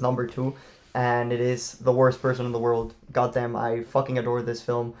list. It is number 2, and it is The Worst Person in the World. Goddamn, I fucking adore this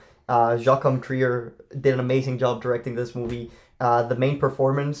film. Jacques Trier did an amazing job directing this movie. The main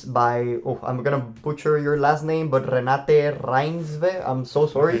performance by, I'm gonna butcher your last name, but Renate Reinsve. I'm so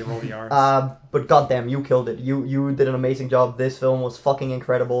sorry. Okay, roll the R's. But goddamn, you killed it. You did an amazing job. This film was fucking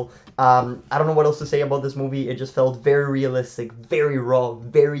incredible. I don't know what else to say about this movie. It just felt very realistic, very raw,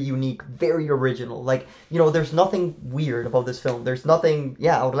 very unique, very original. Like, there's nothing weird about this film. There's nothing,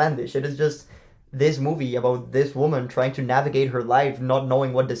 outlandish. It is just this movie about this woman trying to navigate her life, not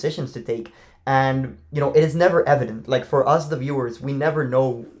knowing what decisions to take. And, it is never evident. Like, for us, the viewers, we never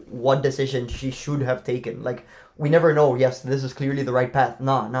know what decision she should have taken. Like, we never know, yes, this is clearly the right path.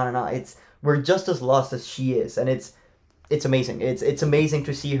 No. We're just as lost as she is. And it's amazing. It's amazing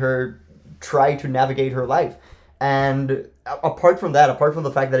to see her try to navigate her life. And apart from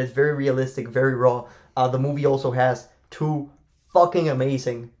the fact that it's very realistic, very raw, the movie also has 2 fucking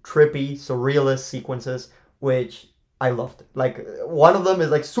amazing, trippy, surrealist sequences, which I loved. Like, one of them is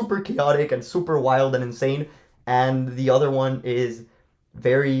like super chaotic and super wild and insane, and the other one is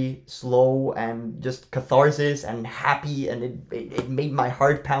very slow and just catharsis and happy, and it made my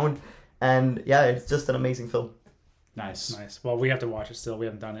heart pound. And yeah, it's just an amazing film. Nice. Well, we have to watch it still. We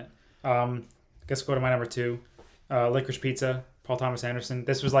haven't done it. Guess we'll go to my number 2. Licorice Pizza, Paul Thomas Anderson.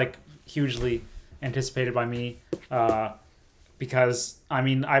 This was like hugely anticipated by me because, I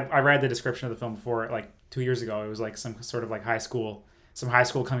mean, I read the description of the film before, like 2 years ago. It was like some sort of like high school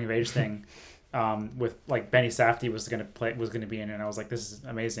coming of age thing with like Benny Safdie was gonna be in it, and I was like, this is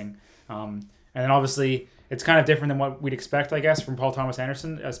amazing. And then obviously it's kind of different than what we'd expect, I guess, from Paul Thomas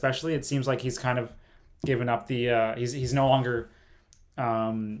Anderson. Especially, it seems like he's kind of given up the he's no longer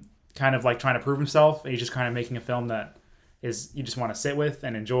kind of like trying to prove himself. He's just kind of making a film that is you just want to sit with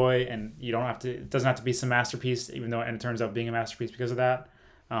and enjoy, and you don't have to. It doesn't have to be some masterpiece, even though it turns out being a masterpiece because of that.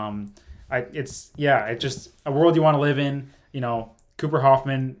 It's just a world you want to live in. Cooper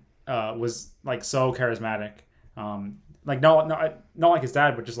Hoffman was like so charismatic. Like not like his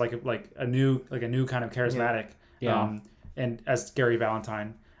dad, but just like a new kind of charismatic. Yeah. And as Gary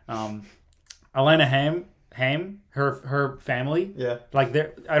Valentine, Alana Haim, her family. Yeah. Like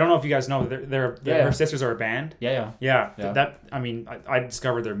I don't know if you guys know, her sisters are a band. Yeah. That I mean, I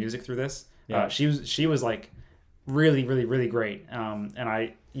discovered their music through this. Yeah. She was like really, really, really great. And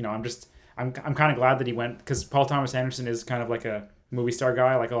I'm kind of glad that he went, because Paul Thomas Anderson is kind of like a movie star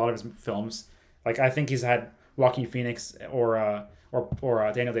guy, like a lot of his films. Like, I think he's had Joaquin Phoenix or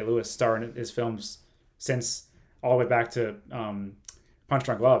Daniel Day-Lewis star in his films since all the way back to Punch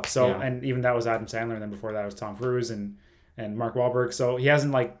Drunk Love. So, and even that was Adam Sandler, and then before that was Tom Cruise and Mark Wahlberg. So he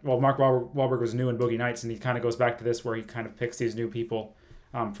hasn't Mark Wahlberg was new in Boogie Nights, and he kind of goes back to this where he kind of picks these new people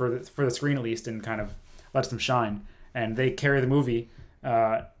for the screen at least, and kind of lets them shine. And they carry the movie,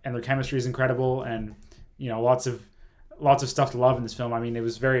 and their chemistry is incredible, and lots of stuff to love in this film. I mean, it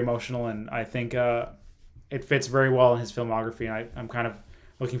was very emotional, and I think it fits very well in his filmography. And I'm kind of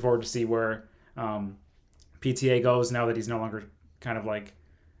looking forward to see where PTA goes now that he's no longer kind of like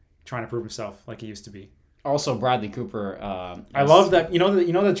trying to prove himself like he used to be. Also, Bradley Cooper. I love that. You know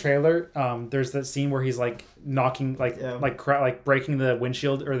the trailer. There's that scene where he's like knocking, like breaking the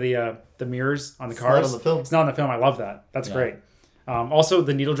windshield or the mirrors on the cars. It's not on the film. It's not on the film. I love that. That's great. Also,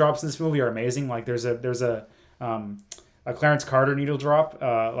 the needle drops in this movie are amazing. Like there's a Clarence Carter needle drop,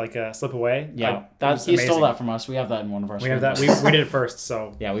 like a Slip Away. Yeah, he stole that from us. We have that in one of our. We have that. We did it first,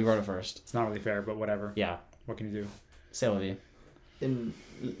 so yeah, we wrote it first. It's not really fair, but whatever. Yeah, what can you do? C'est la vie.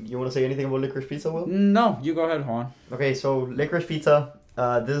 You want to say anything about Licorice Pizza, Will? No, you go ahead, Juan. Okay, so Licorice Pizza.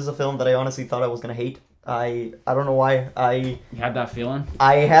 This is a film that I honestly thought I was gonna hate. I don't know why. You had that feeling?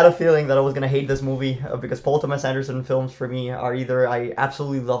 I had a feeling that I was gonna hate this movie because Paul Thomas Anderson films for me are either I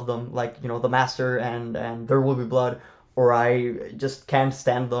absolutely love them, like The Master and There Will Be Blood, or I just can't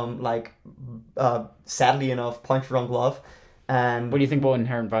stand them. Like, sadly enough, Punch Drunk Love. And What do you think about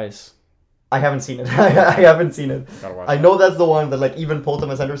Inherent Vice? I haven't seen it. I haven't seen it. Gotta watch I that. know that's the one that like even Paul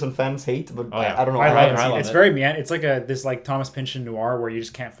Thomas Anderson fans hate, but Oh, yeah. I don't know. I haven't love seen it. love It's it. very it's like this like Thomas Pynchon noir where you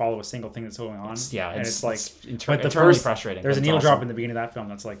just can't follow a single thing that's going on. Yeah, it's but the the first first frustrating. there's a but it's needle drop awesome. in the beginning of that film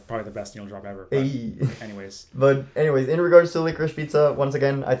that's like probably the best needle drop ever. But Hey. anyways, But anyways, in regards to Licorice Pizza, once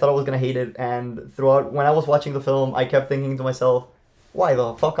again, I thought I was gonna hate it, and throughout when I was watching the film, I kept thinking to myself, why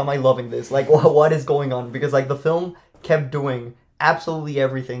the fuck am I loving this? Like, what is going on? Because like the film kept doing absolutely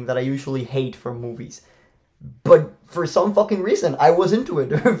everything that I usually hate from movies. But for some fucking reason, I was into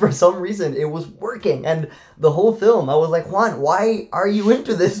it. For some reason, it was working. And the whole film, I was like, Juan, why are you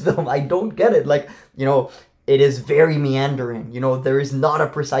into this film? I don't get it. Like, it is very meandering. There is not a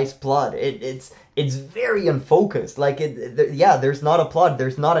precise plot. It's very unfocused. Like, there's not a plot.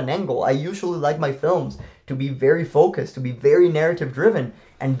 There's not an angle. I usually like my films to be very focused, to be very narrative driven.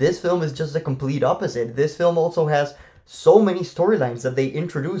 And this film is just the complete opposite. This film also has so many storylines that they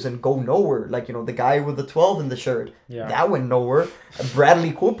introduce and go nowhere. Like, the guy with the 12 in the shirt, that went nowhere.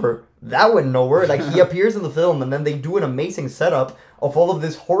 Bradley Cooper, that went nowhere. Like, he appears in the film and then they do an amazing setup of all of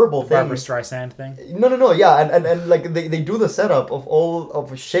this horrible thing. Barbra Streisand thing. No, yeah, and like they do the setup of all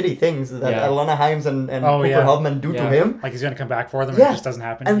of shitty things that Alana Himes and Cooper Feldman do to him. Like he's gonna come back for them and it just doesn't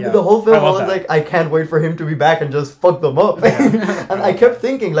happen. And the whole film, I was like, I can't wait for him to be back and just fuck them up. And I kept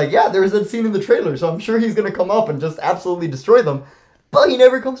thinking, like, there's that scene in the trailer, so I'm sure he's gonna come up and just absolutely destroy them. But he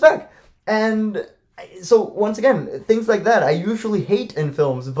never comes back. And so, once again, things like that I usually hate in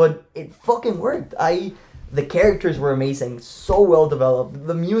films, but it fucking worked. The characters were amazing, so well developed.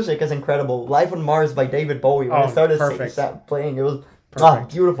 The music is incredible. Life on Mars by David Bowie. When it started playing, it was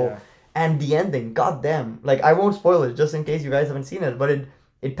beautiful. Yeah. And the ending, goddamn. Like, I won't spoil it just in case you guys haven't seen it, but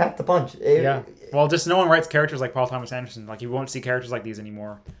it packed the punch. Well, just no one writes characters like Paul Thomas Anderson. Like, you won't see characters like these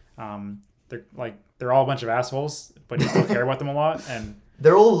anymore. They're all a bunch of assholes, but you still care about them a lot. And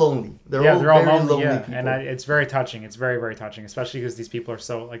they're all lonely. They're all lonely people. And it's very touching. It's very, very touching, especially because these people are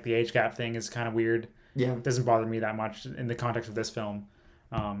so, like, the age gap thing is kind of weird. Yeah. It doesn't bother me that much in the context of this film.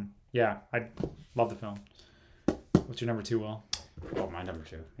 I love the film. What's your number 2, Will? Oh, my number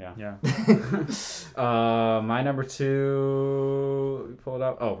 2. Yeah. Yeah. My number 2. Pull it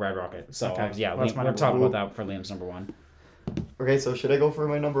up. Oh, Red Rocket. So Okay. we're talking about that for Liam's number 1. Okay, so should I go for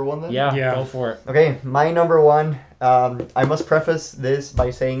my number 1 then? Yeah. Go for it. Okay, my number 1. I must preface this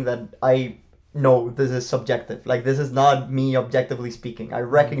by saying that I know this is subjective. Like, this is not me objectively speaking. I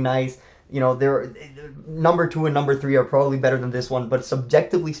recognize. Number 2 and number 3 are probably better than this one, but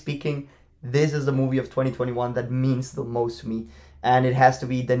subjectively speaking, this is the movie of 2021 that means the most to me, and it has to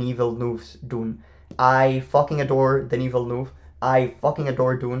be Denis Villeneuve's Dune. I fucking adore Denis Villeneuve. I fucking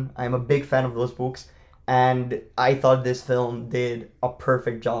adore Dune. I'm a big fan of those books, and I thought this film did a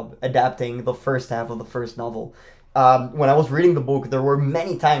perfect job adapting the first half of the first novel. When I was reading the book, there were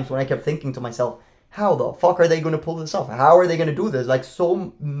many times when I kept thinking to myself, how the fuck are they going to pull this off? How are they going to do this? Like,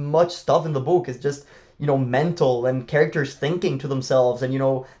 so much stuff in the book is just, mental and characters thinking to themselves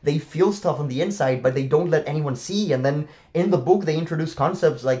and, they feel stuff on the inside, but they don't let anyone see. And then in the book, they introduce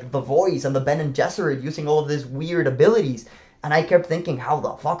concepts like the voice and the Ben and Gesserit using all of these weird abilities. And I kept thinking, how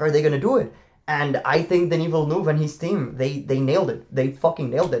the fuck are they going to do it? And I think Denis Villeneuve and his team, they nailed it. They fucking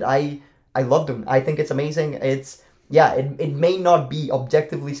nailed it. I loved them. I think it's amazing. It may not be,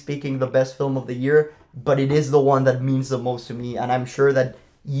 objectively speaking, the best film of the year, but it is the one that means the most to me. And I'm sure that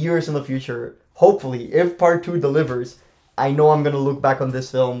years in the future, hopefully, if part 2 delivers, I know I'm going to look back on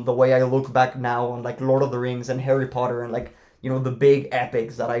this film the way I look back now on, like, Lord of the Rings and Harry Potter and, like, the big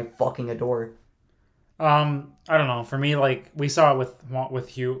epics that I fucking adore. I don't know. For me, like, we saw it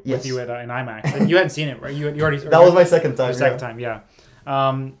with you in IMAX. And you hadn't seen it, right? You already. That was my second time. Second time, yeah.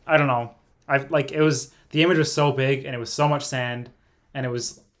 I don't know. The image was so big and it was so much sand, and it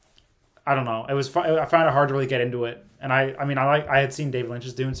was, I don't know. It was fun. I found it hard to really get into it, and I had seen David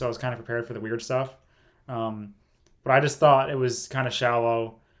Lynch's Dune, so I was kind of prepared for the weird stuff. But I just thought it was kind of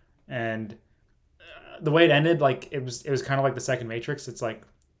shallow, and the way it ended, like it was kind of like the second Matrix. It's like,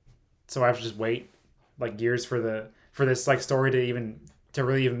 so I have to just wait like years for this like story to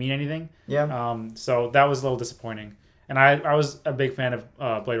really even mean anything. Yeah. So that was a little disappointing. And I was a big fan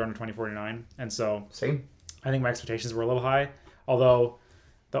of Blade Runner 2049, and so same. I think my expectations were a little high, although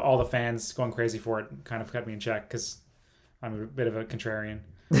all the fans going crazy for it kind of kept me in check because I'm a bit of a contrarian.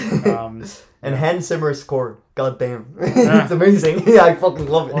 And Hans Zimmer's score, goddamn, it's amazing. Yeah, I fucking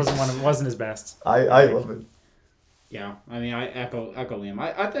love it. Wasn't his best. I love it. Yeah, I mean, I echo Liam.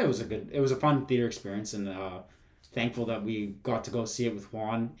 I thought it was a fun theater experience, and thankful that we got to go see it with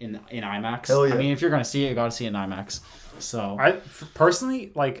Juan in IMAX. Hell yeah. I mean, if you're gonna see it, you gotta see it in IMAX. So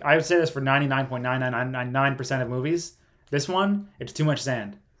Personally, like I would say this for 99.9999% of movies. This one, it's too much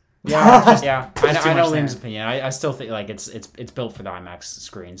sand. yeah, it's just, I know much Liam's sand. opinion. I still think like it's built for the IMAX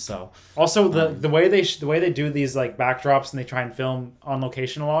screen. So Also, the way they do these like backdrops and they try and film on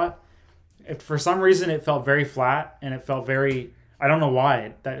location a lot. For some reason, it felt very flat, and it felt very. I don't know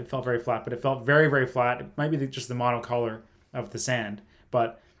why that it felt very flat, but it felt very, very flat. It might be just the monocolor of the sand,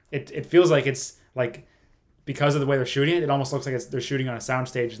 but it feels like it's like because of the way they're shooting it, it almost looks like they're shooting on a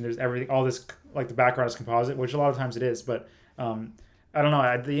soundstage, and there's everything, all this like the background is composite, which a lot of times it is. But I don't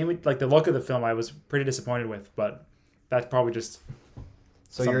know. The image, like the look of the film, I was pretty disappointed with, but that's probably just.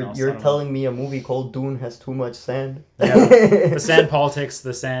 So you're telling me a movie called Dune has too much sand? Yeah, the sand politics,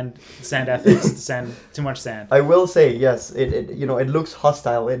 the sand ethics, too much sand. I will say yes. It looks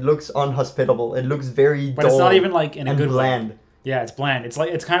hostile. It looks unhospitable. It looks very. But it's not even like in a good bland. way. Yeah, it's bland. It's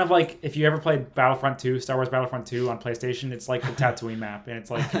kind of like if you ever played Battlefront 2, Star Wars Battlefront 2 on PlayStation. It's like the Tatooine map, and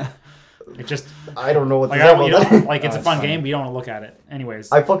it's like. It just I don't know what to like, say about that. Like it's a fun game, but you don't want to look at it.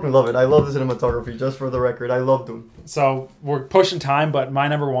 Anyways, I fucking love it. I love the cinematography. Just for the record, I love Dune. So we're pushing time, but my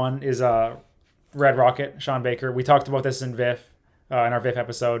number one is Red Rocket, Sean Baker. We talked about this in VIF, in our VIF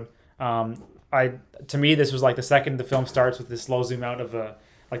episode. To me, this was like the second the film starts with this slow zoom out of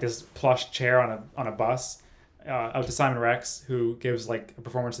this plush chair on a bus, out to Simon Rex, who gives like a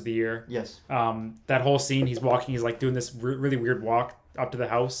performance of the year. Yes. That whole scene, he's like doing this really weird walk up to the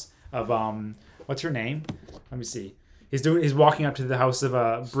house of what's her name? Let me see. He's walking up to the house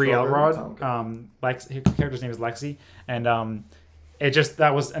of Brie Elrod. Her character's name is Lexi, and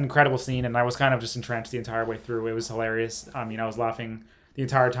that was an incredible scene, and I was kind of just entranced the entire way through. It was hilarious. I was laughing the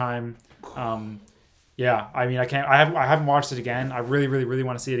entire time. Yeah, I haven't watched it again. I really, really, really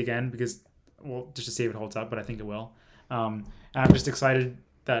want to see it again because, well, just to see if it holds up, but I think it will. And I'm just excited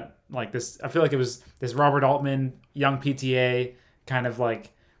that like this. I feel like it was this Robert Altman young PTA kind of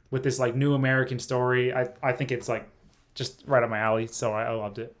like. With this like new American story, I think it's like just right up my alley. So I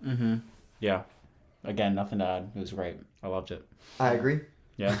loved it. Mm-hmm. Yeah. Again, nothing to add. It was great. I loved it. I agree.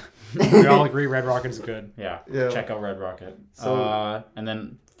 Yeah. We all agree Red Rocket is good. Yeah. Yeah. Check out Red Rocket. So, and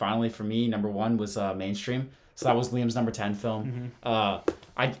then finally for me, number one was Mainstream. So that was Liam's number 10 film. Mm-hmm.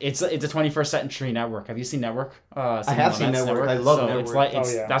 It's a 21st Century Network. Have you seen Network? I have seen Network. I love Network. It's like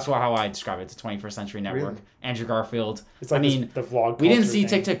that's how I describe it. It's a 21st Century Network. Really? Andrew Garfield. It's like the vlog. We didn't see thing.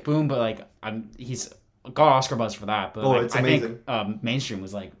 Tick Tick Boom, but like he's got Oscar buzz for that. But it's amazing. I think Mainstream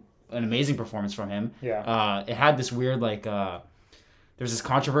was like an amazing performance from him. Yeah. It had this weird like. There was this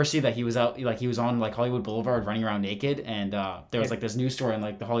controversy that he was out, like he was on like Hollywood Boulevard running around naked, and there was like this news story in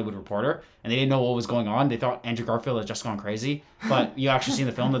like the Hollywood Reporter, and they didn't know what was going on. They thought Andrew Garfield had just gone crazy, but you actually see in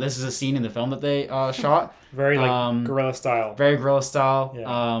the film that this is a scene in the film that they shot. Very like guerrilla style. Very guerrilla style.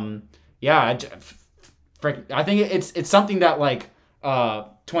 Yeah. I think it's something that like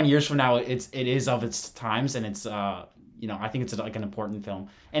 20 years from now it is of its times, and it's I think it's like an important film,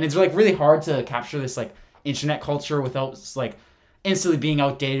 and it's like really hard to capture this like internet culture without like instantly being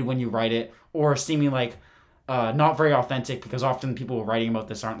outdated when you write it, or seeming like not very authentic, because often people writing about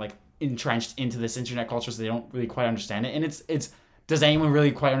this aren't like entrenched into this internet culture, so they don't really quite understand it. And it's does anyone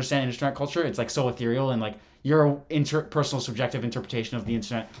really quite understand internet culture? It's like so ethereal, and like your personal subjective interpretation of the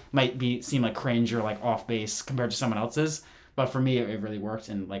internet might seem like cringe or like off base compared to someone else's, but for me it really worked,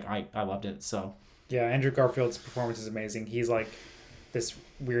 and like I loved it. So yeah, Andrew Garfield's performance is amazing. He's like this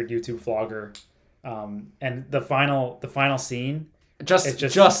weird YouTube vlogger. And the final scene, just so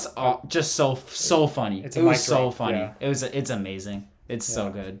funny. It was so funny. Yeah. It's amazing. It's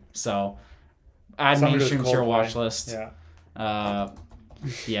so good. So add Mainstream to your watch list. Yeah.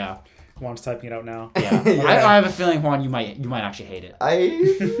 Yeah. Juan's typing it out now. Yeah. I have a feeling, Juan, you might actually hate it.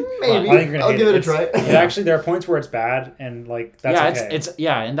 Maybe. I think you're gonna I'll give it a try. Actually, there are points where it's bad, and like that's okay.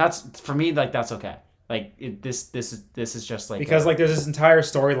 And that's for me, like that's okay. Like this is just like because like there's this entire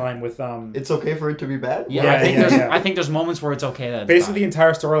storyline with It's okay for it to be bad. Yeah, I think there's moments where it's okay that basically the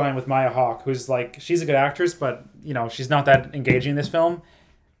entire storyline with Maya Hawke, who's like she's a good actress, but she's not that engaging in this film,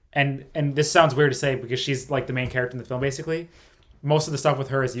 and this sounds weird to say because she's like the main character in the film basically. Most of the stuff with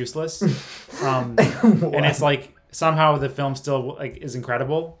her is useless, and it's like somehow the film still like is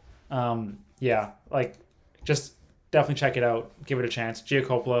incredible. Just. Definitely check it out. Give it a chance. Gia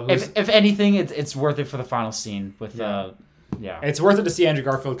Coppola. If anything, it's worth it for the final scene with It's worth it to see Andrew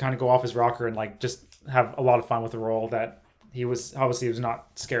Garfield kind of go off his rocker and like just have a lot of fun with the role that he was not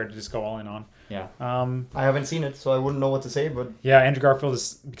scared to just go all in on. Yeah. I haven't seen it, so I wouldn't know what to say. But yeah, Andrew Garfield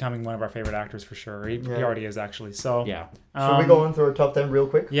is becoming one of our favorite actors for sure. He already is actually. So yeah. Should we go on through our top 10 real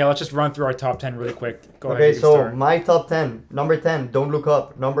quick? Yeah, let's just run through our top 10 really quick. Go ahead. Okay, so my top 10. Number 10, Don't Look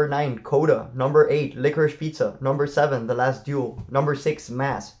Up. Number 9, Coda. Number 8, Licorice Pizza. Number 7, The Last Duel. Number 6,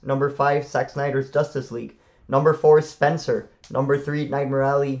 Mass. Number 5, Zack Snyder's Justice League. Number 4, Spencer. Number 3, Nightmare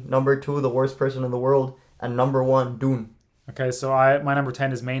Alley. Number 2, The Worst Person in the World. And number 1, Dune. Okay, so my number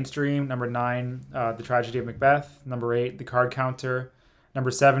 10 is Mainstream. Number 9, The Tragedy of Macbeth. Number 8, The Card Counter.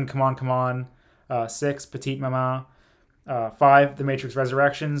 Number 7, Come On, Come On. 6, Petite Maman. 5, The Matrix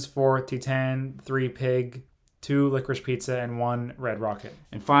Resurrections. 4, Titan. 3, Pig. 2, Licorice Pizza. And 1, Red Rocket.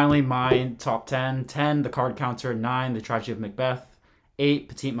 And finally, my top 10. 10, The Card Counter. 9, The Tragedy of Macbeth. 8,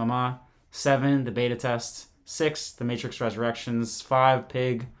 Petite Maman. 7, The Beta Test. 6, The Matrix Resurrections. 5,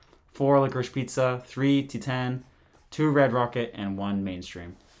 Pig. 4, Licorice Pizza. 3, Titan. 2, Red Rocket, and 1,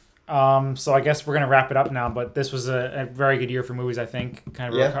 Mainstream. So I guess we're gonna wrap it up now. But this was a very good year for movies. I think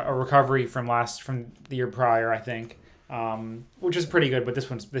kind of a recovery from the year prior. I think, which is pretty good. But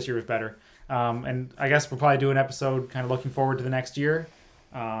this year was better. And I guess we'll probably do an episode kind of looking forward to the next year.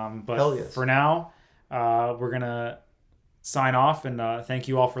 But for now, we're gonna sign off and thank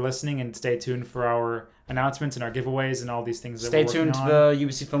you all for listening and stay tuned for our announcements and our giveaways and all these things. Stay tuned to the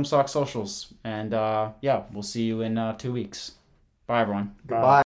UBC Film Stock socials, and we'll see you in 2 weeks. Bye, everyone. Goodbye.